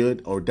he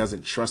should, or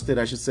doesn't trust it,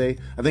 I should say.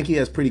 I think he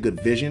has pretty good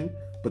vision,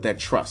 but that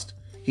trust,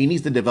 he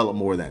needs to develop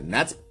more of that. And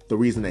that's the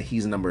reason that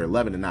he's number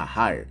 11 and not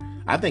higher.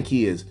 I think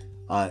he is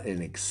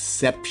an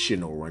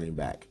exceptional running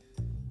back.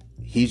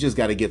 He's just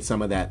got to get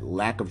some of that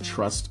lack of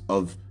trust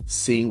of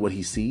seeing what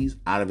he sees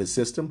out of his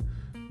system.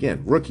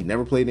 Again, rookie,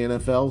 never played in the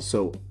NFL,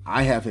 so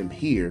I have him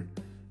here.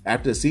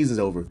 After the season's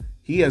over,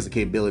 he has the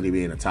capability of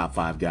being a top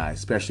 5 guy,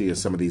 especially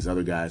as some of these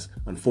other guys,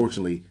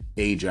 unfortunately,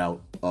 age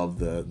out of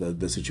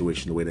the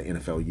situation, the way the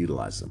NFL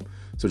utilizes them.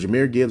 So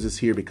Jahmyr Gibbs is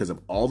here because of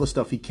all the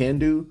stuff he can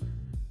do.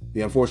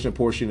 The unfortunate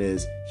portion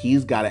is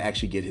he's got to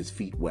actually get his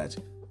feet wet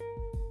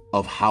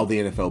of how the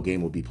NFL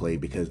game will be played,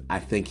 because I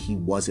think he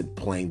wasn't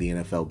playing the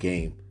NFL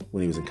game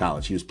when he was in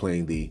college. He was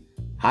playing the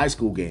high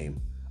school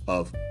game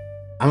of,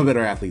 I'm a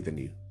better athlete than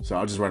you, so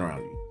I'll just run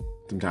around you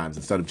sometimes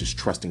instead of just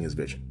trusting his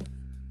vision.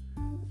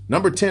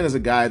 Number 10 is a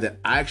guy that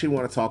I actually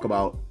want to talk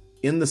about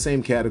in the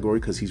same category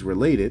because he's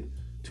related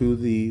to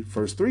the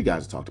first 3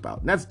 guys I talked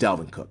about, and that's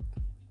Dalvin Cook.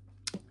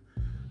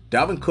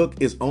 Dalvin Cook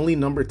is only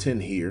number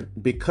 10 here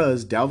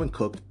because Dalvin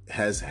Cook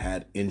has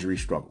had injury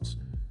struggles.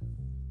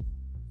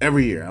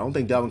 Every year. I don't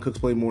think Dalvin Cook's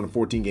played more than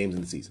 14 games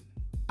in the season.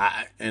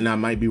 And I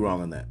might be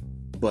wrong on that,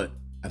 but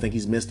I think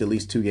he's missed at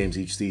least 2 games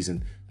each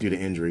season due to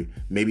injury.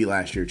 Maybe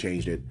last year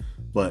changed it,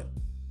 but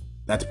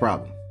that's a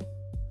problem.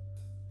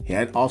 He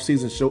had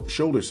off-season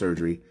shoulder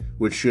surgery,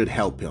 which should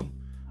help him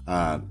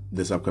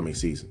this upcoming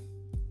season.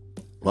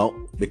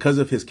 Well, because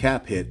of his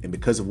cap hit and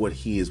because of what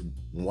he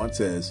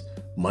wants as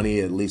money,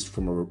 at least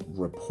from a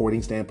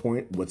reporting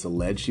standpoint, what's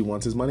alleged he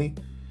wants his money,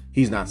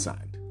 he's not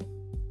signed.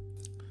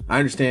 I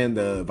understand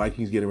the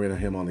Vikings getting rid of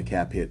him on the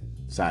cap hit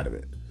side of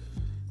it.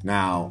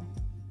 Now,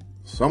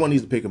 someone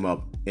needs to pick him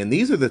up, and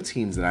these are the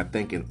teams that I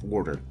think in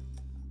order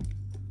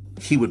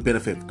he would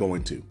benefit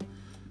going to.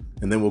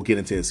 And then we'll get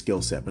into his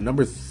skill set. But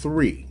number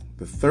 3,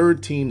 the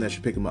third team that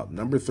should pick him up,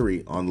 number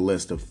 3 on the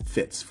list of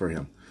fits for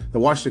him, the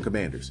Washington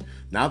Commanders.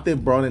 Now that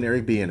they've brought in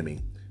Eric Bieniemy,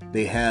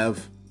 they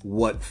have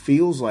what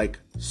feels like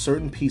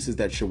certain pieces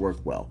that should work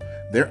well.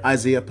 Their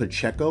Isaiah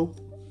Pacheco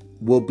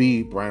will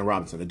be Brian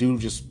Robinson. A dude who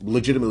just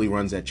legitimately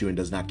runs at you and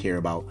does not care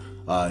about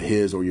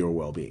his or your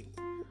well-being.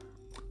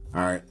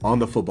 All right, on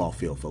the football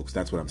field, folks,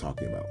 that's what I'm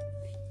talking about.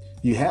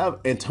 You have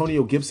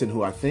Antonio Gibson,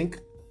 who I think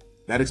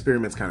that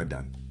experiment's kind of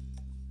done.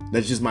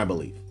 That's just my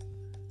belief,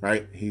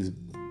 right?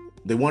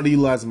 They wanted to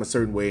utilize him a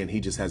certain way, and he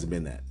just hasn't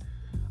been that.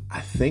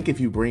 I think if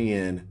you bring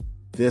in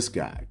this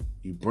guy,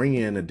 you bring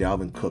in a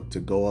Dalvin Cook to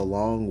go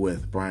along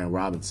with Brian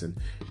Robinson.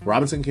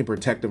 Robinson can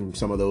protect him from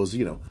some of those,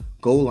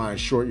 goal line,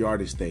 short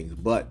yardage things,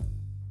 but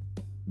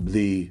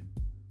the,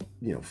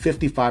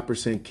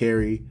 55%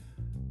 carry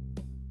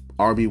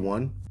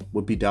RB1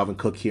 would be Dalvin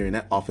Cook here, and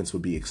that offense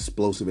would be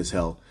explosive as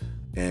hell.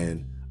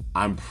 And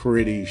I'm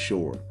pretty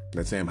sure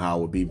that Sam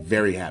Howell would be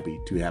very happy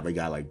to have a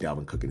guy like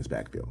Dalvin Cook in his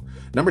backfield.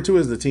 Number 2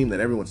 is the team that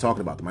everyone's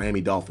talking about, the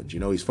Miami Dolphins.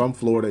 He's from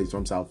Florida. He's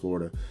from South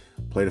Florida.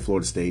 Played at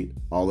Florida State.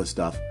 All this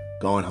stuff.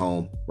 Going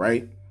home,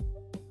 right?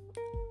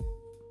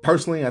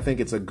 Personally, I think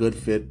it's a good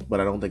fit, but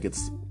I don't think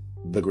it's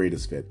the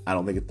greatest fit. I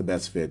don't think it's the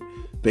best fit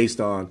based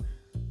on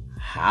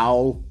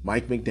how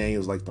Mike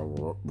McDaniels like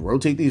to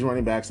rotate these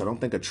running backs. I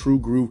don't think a true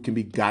groove can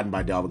be gotten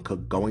by Dalvin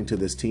Cook going to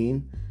this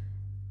team.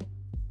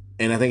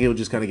 And I think it'll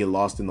just kind of get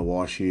lost in the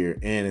wash here.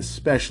 And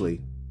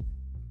especially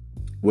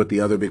with the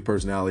other big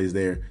personalities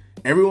there,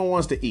 everyone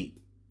wants to eat.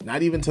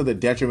 Not even to the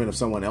detriment of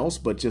someone else,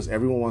 but just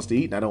everyone wants to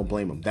eat, and I don't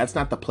blame him. That's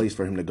not the place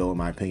for him to go, in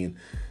my opinion.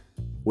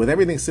 With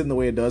everything sitting the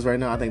way it does right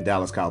now, I think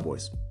Dallas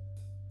Cowboys.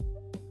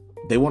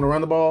 They want to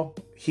run the ball.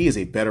 He is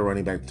a better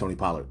running back than Tony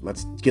Pollard.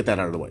 Let's get that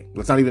out of the way.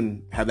 Let's not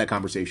even have that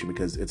conversation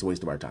because it's a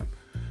waste of our time.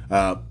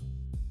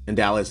 And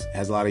Dallas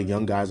has a lot of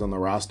young guys on the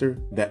roster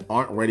that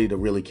aren't ready to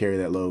really carry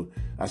that load.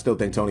 I still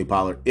think Tony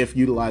Pollard, if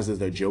utilized as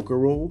their joker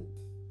role,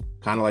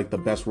 kind of like the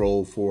best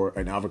role for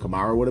an Alvin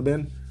Kamara would have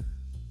been,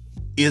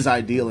 is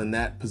ideal in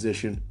that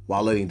position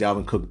while letting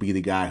Dalvin Cook be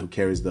the guy who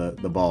carries the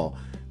ball.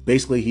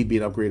 Basically, he'd be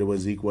an upgrade of what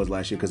Zeke was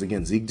last year because,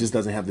 again, Zeke just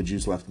doesn't have the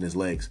juice left in his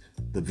legs.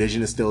 The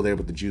vision is still there,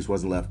 but the juice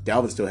wasn't left.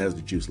 Dalvin still has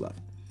the juice left.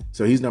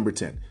 So he's number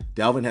 10.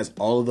 Dalvin has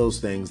all of those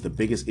things. The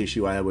biggest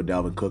issue I have with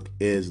Dalvin Cook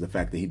is the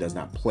fact that he does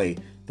not play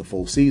the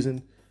full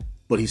season,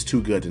 but he's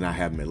too good to not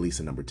have him at least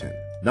in number 10.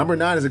 Number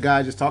 9 is a guy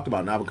I just talked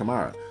about, Alvin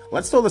Kamara.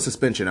 Let's throw the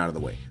suspension out of the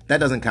way. That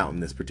doesn't count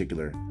in this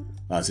particular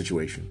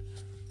situation.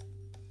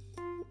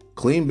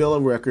 Clean bill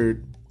of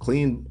record,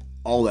 clean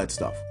all that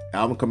stuff.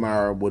 Alvin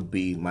Kamara would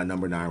be my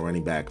number 9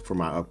 running back for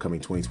my upcoming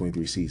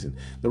 2023 season.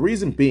 The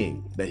reason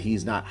being that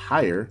he's not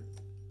higher,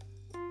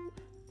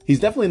 he's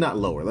definitely not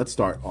lower. Let's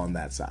start on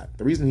that side.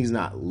 The reason he's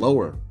not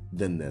lower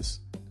than this,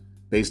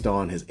 based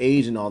on his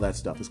age and all that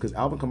stuff, is because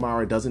Alvin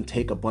Kamara doesn't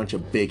take a bunch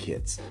of big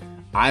hits.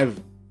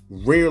 I've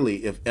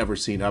rarely, if ever,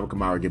 seen Alvin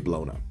Kamara get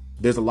blown up.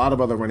 There's a lot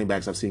of other running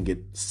backs I've seen get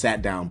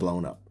sat down,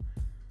 blown up.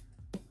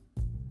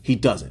 He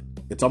doesn't.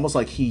 It's almost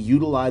like he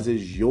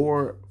utilizes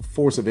your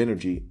force of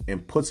energy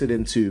and puts it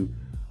into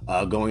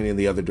going in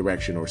the other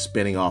direction or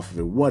spinning off of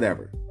it,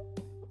 whatever.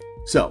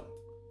 So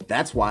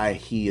that's why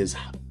he is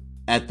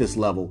at this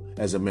level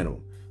as a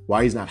minimum.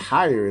 Why he's not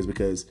higher is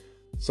because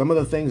some of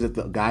the things that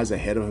the guys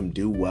ahead of him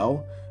do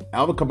well,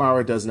 Alvin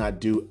Kamara does not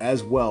do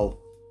as well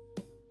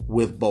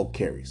with bulk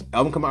carries.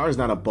 Alvin Kamara is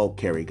not a bulk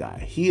carry guy.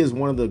 He is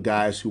one of the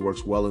guys who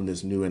works well in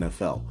this new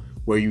NFL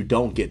where you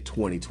don't get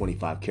 20,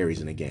 25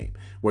 carries in a game,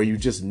 where you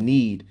just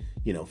need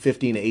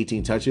 15 to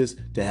 18 touches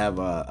to have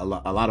a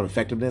lot of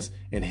effectiveness.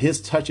 And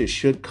his touches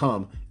should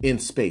come in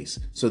space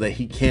so that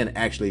he can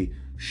actually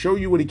show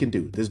you what he can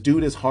do. This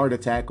dude is hard to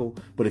tackle,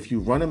 but if you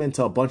run him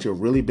into a bunch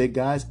of really big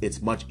guys,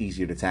 it's much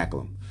easier to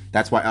tackle him.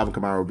 That's why Alvin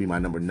Kamara would be my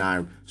number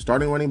 9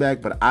 starting running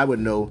back, but I would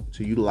know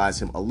to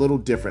utilize him a little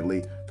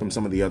differently from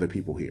some of the other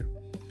people here.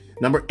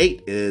 Number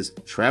 8 is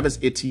Travis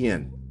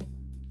Etienne.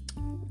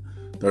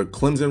 The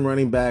Clemson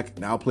running back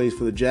now plays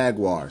for the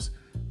Jaguars.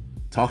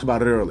 Talked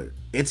about it earlier.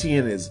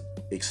 Etienne is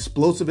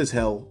explosive as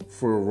hell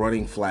for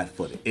running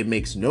flat-footed. It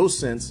makes no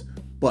sense,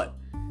 but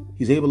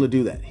he's able to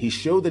do that. He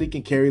showed that he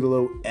can carry the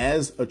load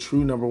as a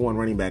true number 1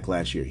 running back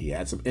last year. He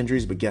had some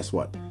injuries, but guess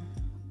what?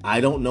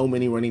 I don't know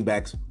many running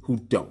backs who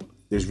don't.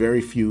 There's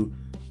very few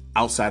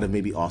outside of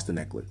maybe Austin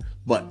Eckler.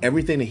 But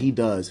everything that he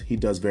does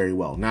very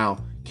well. Now,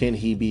 can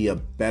he be a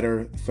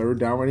better third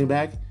down running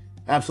back?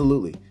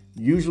 Absolutely.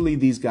 Usually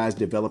these guys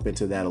develop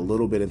into that a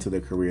little bit into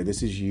their career.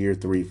 This is year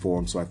 3 for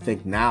him. So I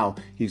think now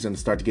he's going to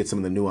start to get some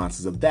of the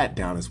nuances of that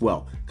down as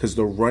well. Because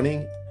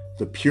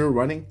the pure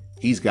running,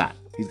 he's got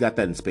that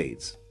in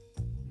spades.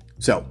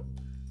 So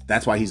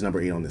that's why he's number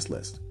 8 on this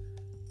list.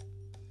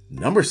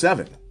 Number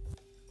 7,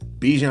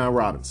 Bijan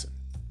Robinson.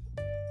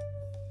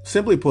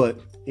 Simply put,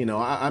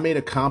 I made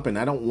a comp and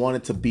I don't want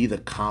it to be the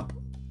comp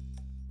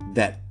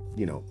that,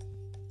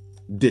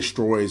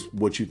 destroys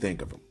what you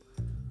think of him.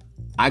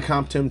 I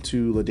comped him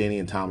to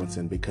LaDainian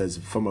Tomlinson because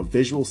from a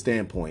visual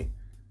standpoint,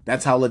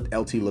 that's how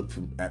LT looked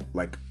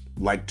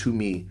like to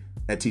me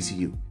at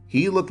TCU.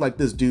 He looked like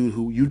this dude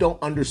who you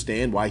don't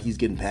understand why he's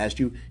getting past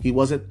you. He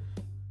wasn't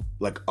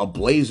like a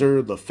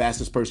blazer, the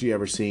fastest person you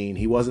ever seen.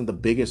 He wasn't the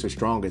biggest or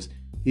strongest.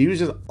 He was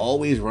just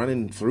always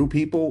running through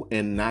people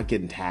and not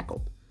getting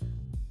tackled.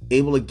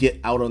 Able to get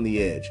out on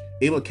the edge,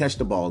 able to catch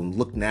the ball and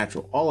look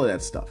natural, all of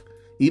that stuff.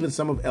 Even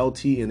some of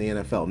LT in the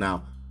NFL.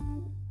 Now,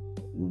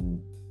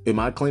 am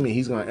I claiming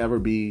he's going to ever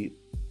be,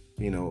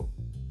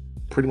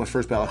 pretty much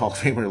first ballot Hall of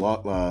Famer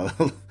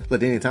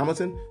LaDainian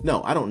Tomlinson?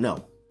 No, I don't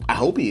know. I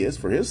hope he is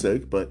for his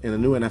sake, but in the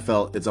new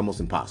NFL, it's almost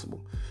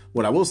impossible.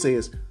 What I will say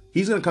is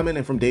he's going to come in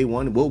and from day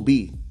one will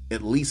be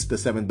at least the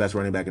 7th best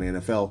running back in the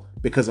NFL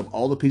because of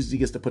all the pieces he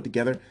gets to put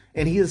together,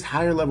 and he has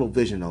higher level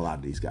vision than a lot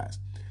of these guys.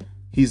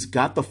 He's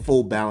got the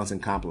full balance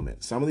and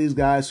complement. Some of these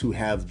guys who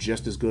have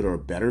just as good or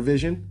better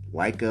vision,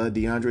 like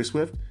DeAndre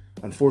Swift,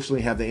 unfortunately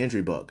have the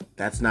injury bug.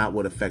 That's not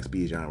what affects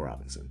Bijan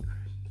Robinson.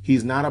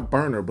 He's not a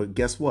burner, but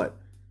guess what?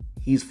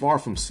 He's far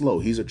from slow.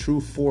 He's a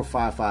true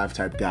 4.55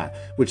 type guy,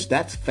 which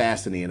that's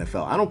fast in the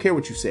NFL. I don't care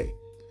what you say.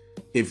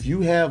 If you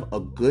have a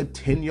good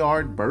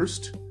 10-yard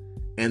burst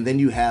and then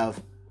you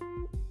have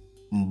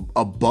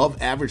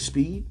above average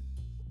speed,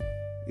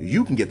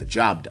 you can get the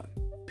job done.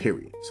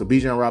 period. So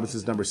Bijan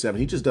Robinson's number 7.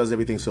 He just does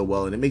everything so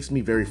well, and it makes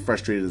me very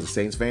frustrated as a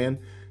Saints fan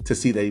to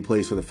see that he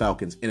plays for the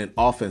Falcons in an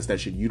offense that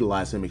should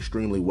utilize him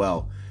extremely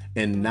well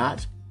and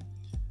not,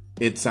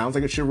 it sounds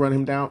like it should run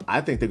him down.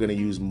 I think they're going to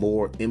use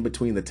more in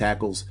between the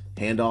tackles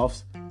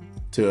handoffs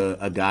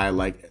to a guy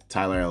like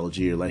Tyler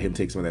Algier, let him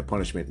take some of that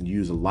punishment and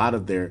use a lot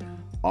of their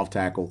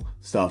off-tackle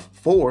stuff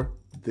for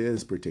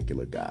this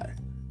particular guy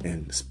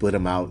and split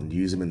him out and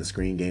use him in the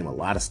screen game, a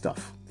lot of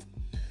stuff.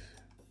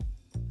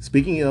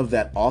 Speaking of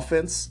that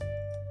offense,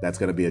 that's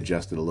going to be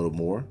adjusted a little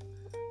more,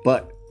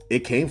 but it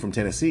came from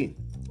Tennessee.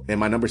 And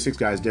my number 6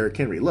 guy is Derrick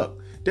Henry.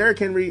 Look, Derrick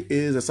Henry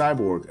is a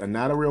cyborg and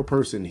not a real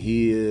person.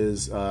 He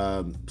is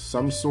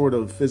some sort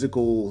of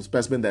physical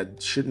specimen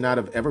that should not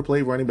have ever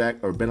played running back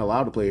or been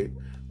allowed to play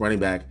running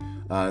back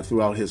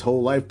throughout his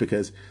whole life,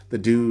 because the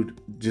dude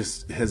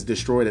just has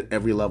destroyed at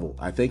every level.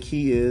 I think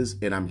he is,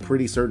 and I'm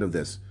pretty certain of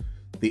this,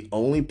 the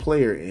only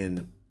player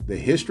in the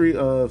history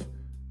of,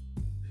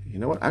 you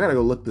know what? I got to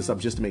go look this up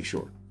just to make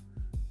sure.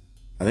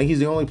 I think he's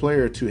the only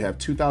player to have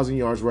 2,000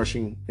 yards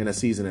rushing in a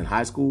season in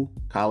high school,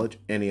 college,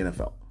 and the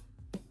NFL.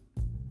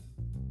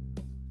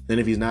 And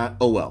if he's not,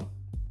 oh well.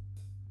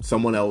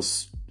 Someone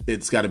else,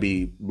 it's got to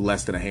be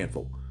less than a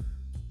handful.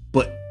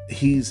 But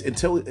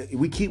until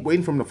we keep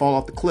waiting for him to fall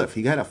off the cliff.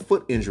 He had a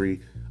foot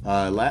injury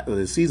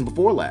the season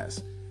before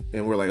last.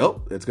 And we're like,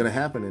 oh, it's going to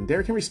happen. And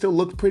Derrick Henry still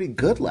looked pretty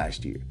good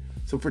last year.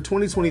 So for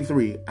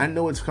 2023, I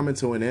know it's coming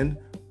to an end,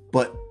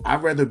 but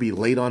I'd rather be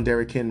late on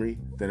Derrick Henry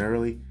than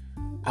early.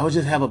 I would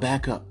just have a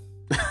backup.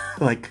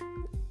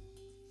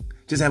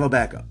 Just have a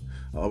backup.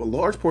 A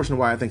large portion of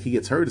why I think he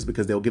gets hurt is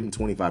because they'll give him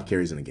 25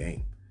 carries in a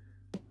game.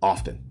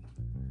 Often.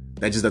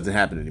 That just doesn't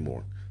happen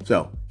anymore.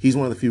 So he's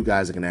one of the few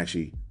guys that can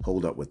actually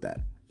hold up with that.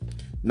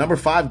 Number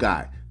 5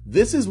 guy.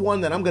 This is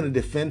one that I'm going to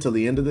defend till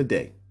the end of the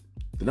day.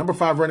 The number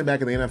 5 running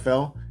back in the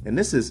NFL, and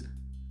this is,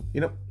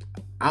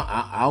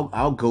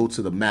 I'll go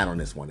to the mat on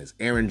this one, is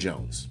Aaron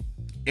Jones.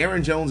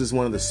 Aaron Jones is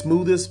one of the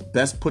smoothest,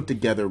 best put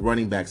together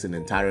running backs in the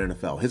entire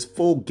NFL. His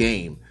full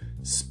game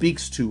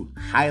speaks to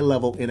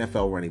high-level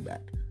NFL running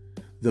back.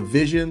 The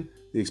vision,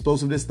 the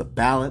explosiveness, the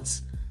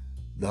balance,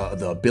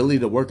 the ability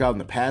to work out in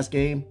the pass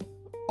game,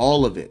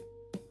 all of it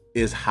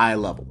is high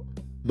level.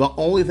 The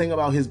only thing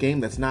about his game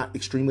that's not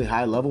extremely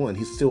high level and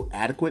he's still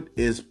adequate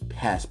is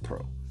pass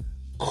pro.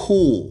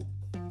 Cool.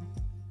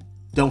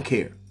 Don't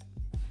care.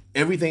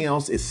 Everything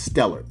else is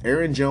stellar.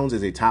 Aaron Jones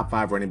is a top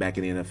 5 running back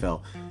in the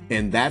NFL.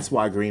 And that's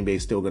why Green Bay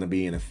is still going to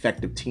be an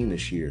effective team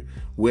this year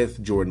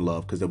with Jordan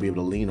Love, because they'll be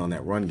able to lean on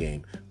that run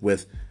game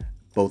with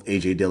both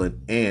A.J.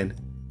 Dillon and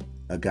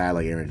a guy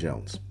like Aaron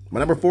Jones. My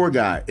number 4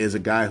 guy is a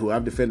guy who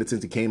I've defended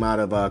since he came out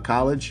of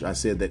college. I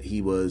said that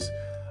he was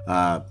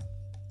a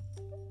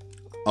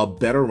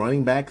better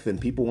running back than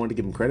people wanted to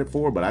give him credit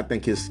for, but I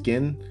think his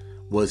skin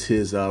was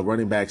his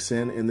running back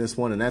sin in this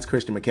one, and that's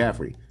Christian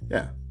McCaffrey.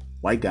 Yeah,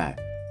 white guy.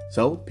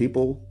 So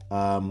people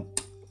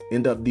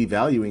end up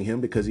devaluing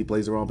him because he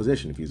plays the wrong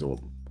position. If he's a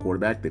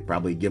quarterback, they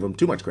probably give him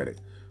too much credit.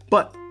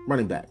 But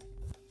running back.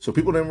 So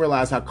people didn't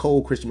realize how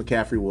cold Christian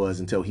McCaffrey was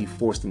until he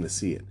forced them to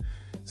see it.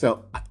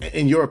 So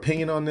in your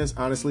opinion on this,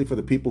 honestly, for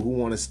the people who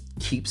want to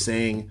keep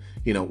saying,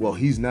 well,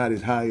 he's not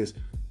as high as,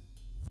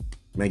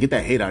 man, get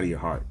that hate out of your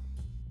heart.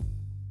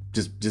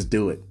 Just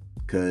do it,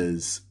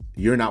 because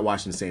you're not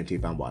watching the same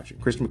team I'm watching.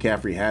 Christian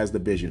McCaffrey has the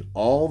vision,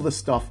 all the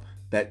stuff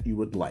that you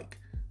would like.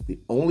 The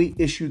only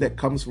issue that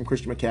comes from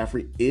Christian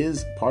McCaffrey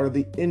is part of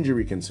the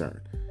injury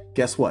concern.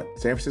 Guess what?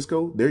 San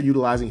Francisco, they're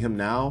utilizing him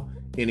now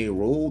in a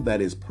role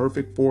that is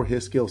perfect for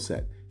his skill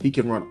set. He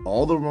can run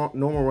all the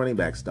normal running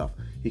back stuff.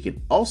 He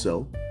can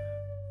also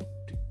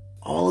do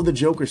all of the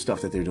Joker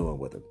stuff that they're doing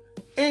with him.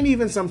 And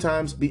even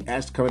sometimes be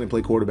asked to come in and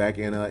play quarterback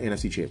in an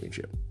NFC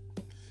Championship.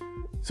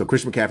 So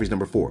Christian McCaffrey's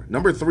number 4.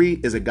 Number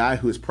 3 is a guy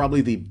who is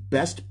probably the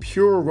best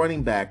pure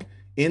running back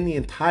in the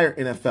entire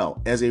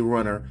NFL as a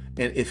runner,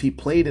 and if he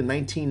played in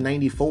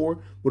 1994,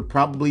 would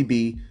probably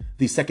be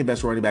the second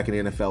best running back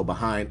in the NFL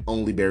behind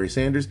only Barry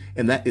Sanders,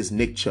 and that is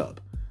Nick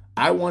Chubb.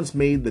 I once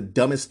made the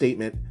dumbest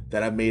statement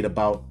that I've made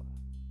about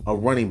a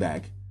running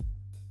back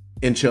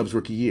in Chubb's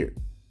rookie year.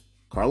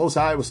 Carlos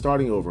Hyde was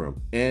starting over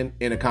him, and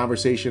in a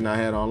conversation I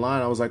had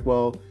online, I was like,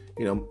 well,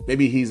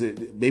 maybe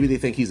they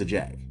think he's a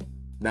jag.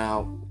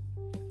 Now,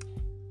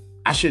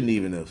 I shouldn't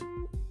even have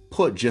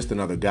put just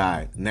another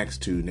guy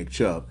next to Nick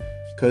Chubb,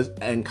 because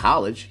in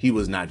college, he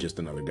was not just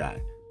another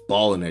guy.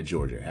 Balling at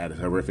Georgia. Had a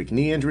horrific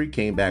knee injury,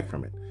 came back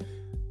from it.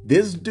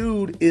 This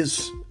dude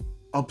is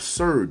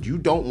absurd. You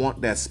don't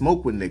want that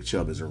smoke with Nick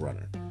Chubb as a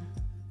runner.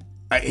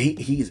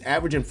 He's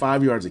averaging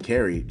 5 yards a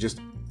carry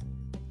just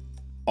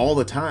all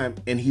the time,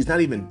 and he's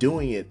not even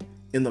doing it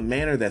in the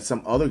manner that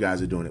some other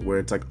guys are doing it, where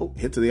it's like, oh,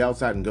 hit to the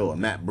outside and go, a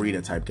Matt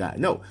Breida type guy.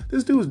 No,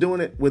 this dude is doing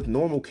it with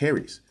normal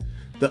carries.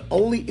 The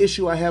only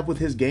issue I have with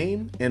his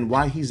game and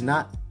why he's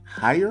not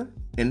higher,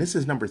 and this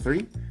is number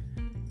 3,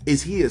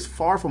 is he is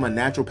far from a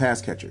natural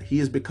pass catcher. He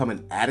has become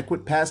an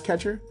adequate pass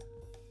catcher,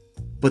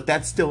 but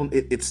that's still,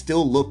 it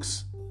still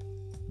looks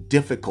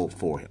difficult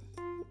for him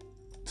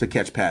to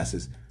catch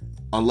passes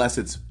unless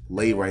it's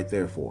laid right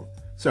there for him.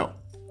 So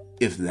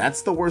if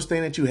that's the worst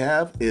thing that you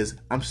have, is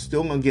I'm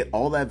still going to get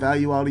all that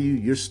value out of you.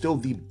 You're still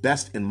the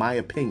best, in my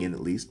opinion,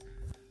 at least,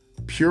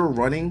 pure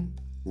running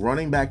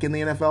back in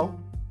the NFL.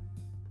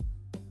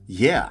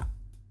 Yeah,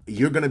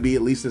 you're going to be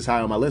at least as high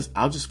on my list.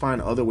 I'll just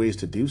find other ways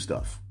to do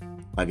stuff,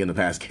 like in the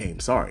past game.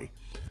 Sorry.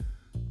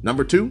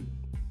 Number 2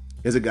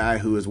 is a guy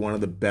who is one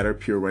of the better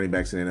pure running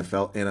backs in the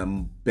NFL and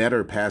a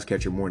better pass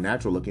catcher, more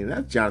natural looking. And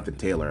that's Jonathan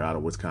Taylor out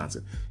of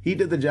Wisconsin. He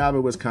did the job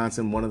at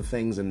Wisconsin. One of the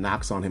things and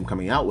knocks on him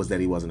coming out was that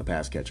he wasn't a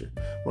pass catcher.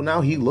 Well,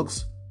 now he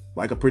looks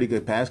like a pretty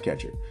good pass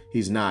catcher.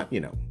 He's not,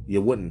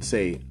 you wouldn't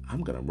say,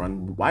 I'm going to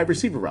run wide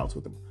receiver routes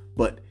with him.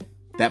 But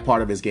that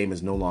part of his game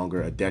is no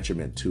longer a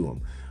detriment to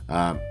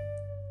him.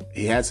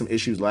 He had some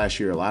issues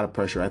last year, a lot of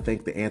pressure. I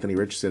think the Anthony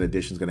Richardson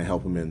addition is going to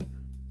help him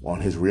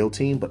on his real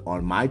team. But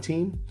on my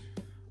team,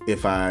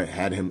 if I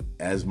had him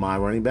as my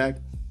running back,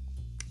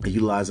 I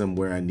utilize him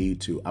where I need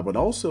to. I would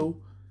also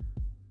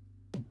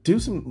do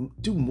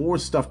more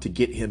stuff to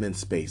get him in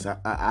space.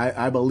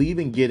 I believe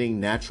in getting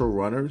natural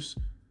runners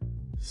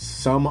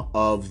some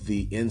of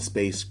the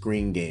in-space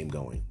screen game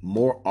going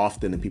more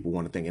often than people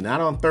want to think. And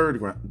not on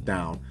third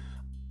down.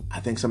 I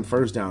think some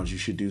first downs you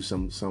should do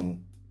some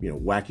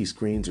wacky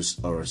screens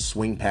or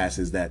swing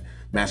passes that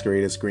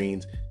masquerade as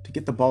screens to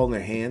get the ball in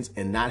their hands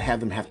and not have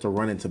them have to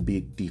run into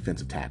big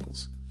defensive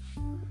tackles.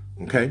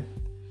 Okay?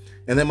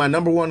 And then my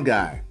number 1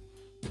 guy,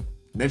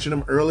 mentioned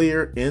him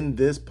earlier in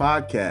this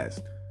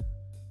podcast.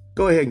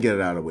 Go ahead and get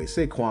it out of the way.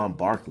 Saquon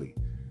Barkley.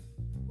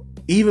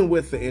 Even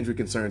with the injury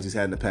concerns he's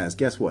had in the past,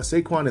 guess what?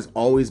 Saquon has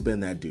always been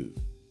that dude.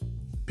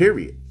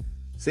 Period.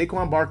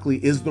 Saquon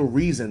Barkley is the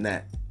reason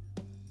that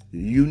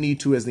you need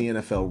to, as the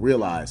NFL,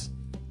 realize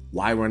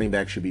why running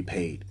backs should be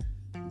paid.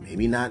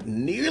 Maybe not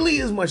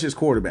nearly as much as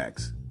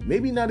quarterbacks.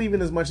 Maybe not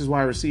even as much as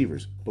wide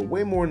receivers. But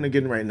way more than they're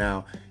getting right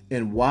now.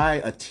 And why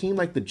a team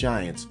like the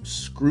Giants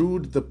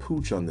screwed the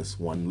pooch on this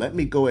one. Let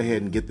me go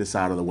ahead and get this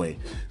out of the way.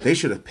 They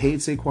should have paid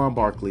Saquon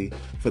Barkley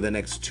for the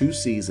next 2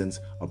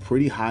 seasons a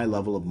pretty high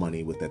level of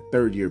money, with that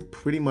third year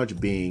pretty much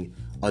being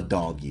a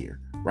dog year,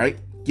 right?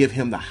 Give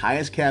him the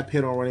highest cap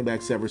hit on running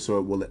backs ever, so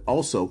it will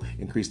also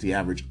increase the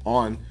average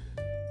on,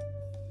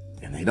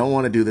 and they don't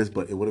want to do this,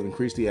 but it would have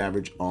increased the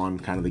average on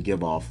kind of the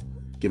give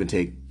and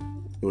take.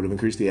 It would have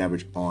increased the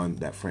average on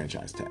that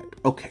franchise tag.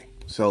 Okay.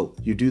 So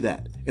you do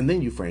that, and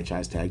then you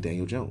franchise tag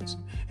Daniel Jones,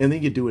 and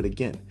then you do it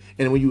again.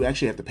 And when you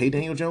actually have to pay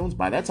Daniel Jones,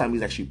 by that time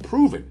he's actually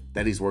proven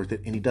that he's worth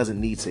it, and he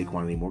doesn't need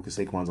Saquon anymore because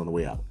Saquon's on the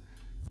way out.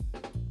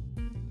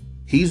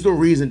 He's the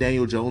reason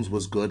Daniel Jones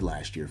was good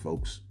last year,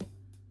 folks.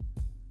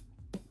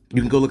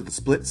 You can go look at the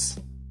splits.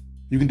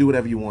 You can do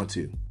whatever you want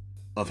to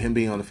of him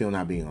being on the field,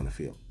 not being on the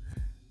field.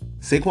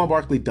 Saquon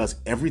Barkley does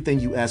everything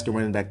you ask a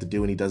running back to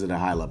do, and he does it at a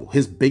high level.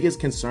 His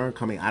biggest concern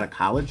coming out of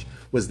college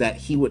was that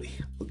he would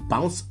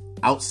bounce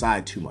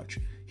outside too much.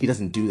 He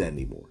doesn't do that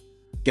anymore.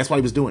 Guess why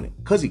he was doing it?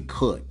 Because he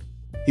could.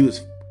 He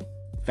was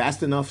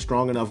fast enough,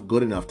 strong enough,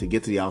 good enough to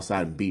get to the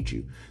outside and beat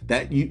you.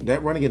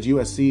 That run against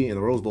USC in the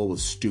Rose Bowl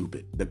was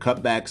stupid. The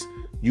cutbacks,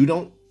 you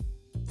don't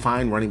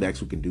find running backs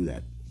who can do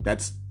that.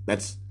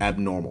 That's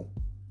abnormal.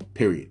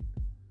 Period.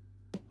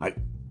 Like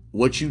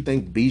what you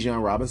think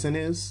Bijan Robinson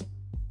is,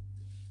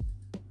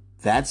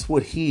 that's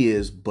what he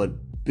is,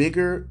 but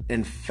bigger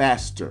and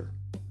faster.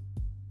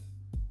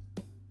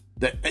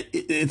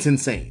 It's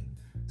insane.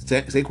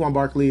 Saquon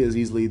Barkley is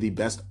easily the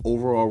best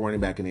overall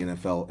running back in the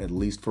NFL, at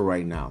least for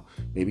right now.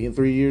 Maybe in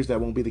 3 years that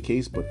won't be the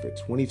case, but for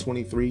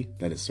 2023,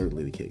 that is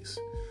certainly the case.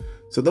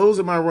 So those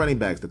are my running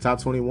backs, the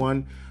top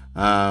 21.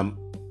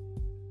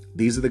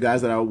 These are the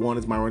guys that I want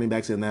as my running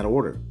backs in that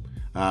order.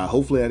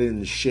 Hopefully I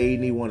didn't shade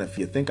anyone. If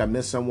you think I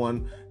missed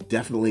someone,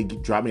 definitely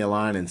drop me a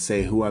line and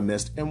say who I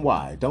missed and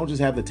why. Don't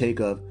just have the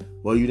take of,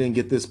 well, you didn't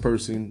get this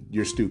person,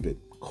 you're stupid.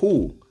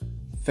 Cool.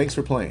 Thanks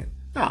for playing.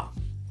 No.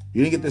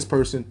 You didn't get this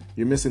person,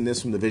 you're missing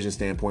this from the vision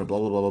standpoint, blah,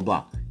 blah, blah, blah,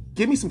 blah.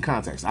 Give me some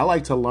context. I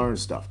like to learn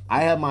stuff.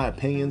 I have my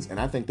opinions, and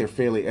I think they're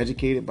fairly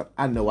educated, but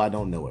I know I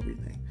don't know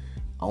everything.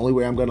 The only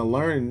way I'm going to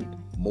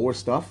learn more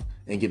stuff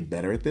and get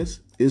better at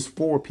this is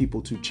for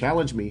people to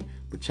challenge me,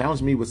 but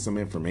challenge me with some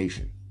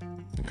information.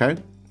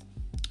 Okay?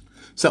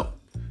 So,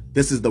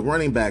 this is the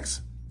running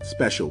backs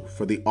special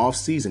for the off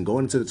season,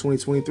 going into the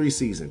 2023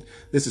 season.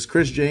 This is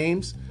Chris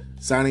James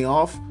signing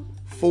off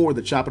for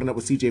the Chopping It Up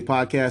with CJ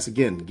podcast.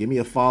 Again, give me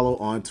a follow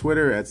on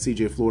Twitter at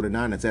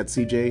CJFlorida9. That's at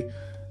CJ,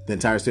 the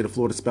entire state of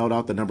Florida spelled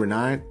out, the number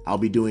 9. I'll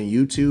be doing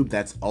YouTube.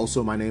 That's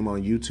also my name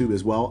on YouTube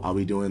as well. I'll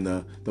be doing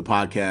the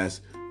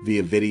podcast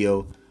via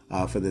video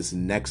for this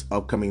next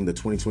upcoming, the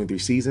 2023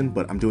 season.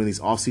 But I'm doing these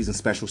off-season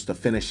specials to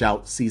finish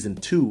out season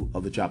 2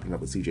 of the Chopping It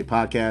Up with CJ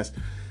podcast.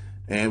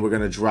 And we're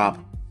going to drop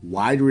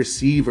wide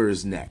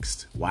receivers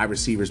next. Wide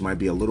receivers might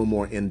be a little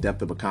more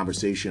in-depth of a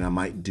conversation. I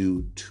might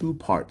do 2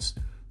 parts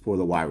for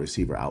the wide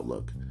receiver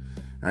outlook.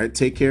 All right,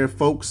 take care,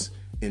 folks.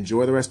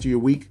 Enjoy the rest of your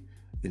week.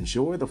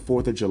 Enjoy the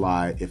 4th of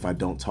July if I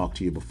don't talk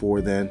to you before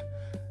then.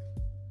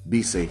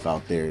 Be safe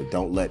out there.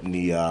 Don't let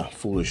any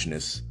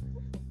foolishness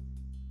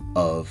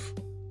of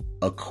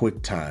a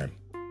quick time,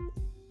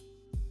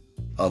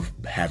 of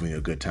having a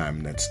good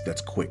time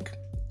that's quick.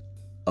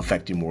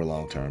 affect you more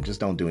long term. Just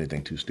don't do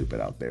anything too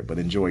stupid out there, but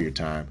enjoy your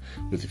time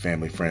with your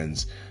family,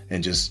 friends,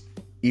 and just,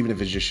 even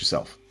if it's just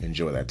yourself,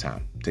 enjoy that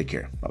time. Take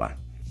care. Bye-bye.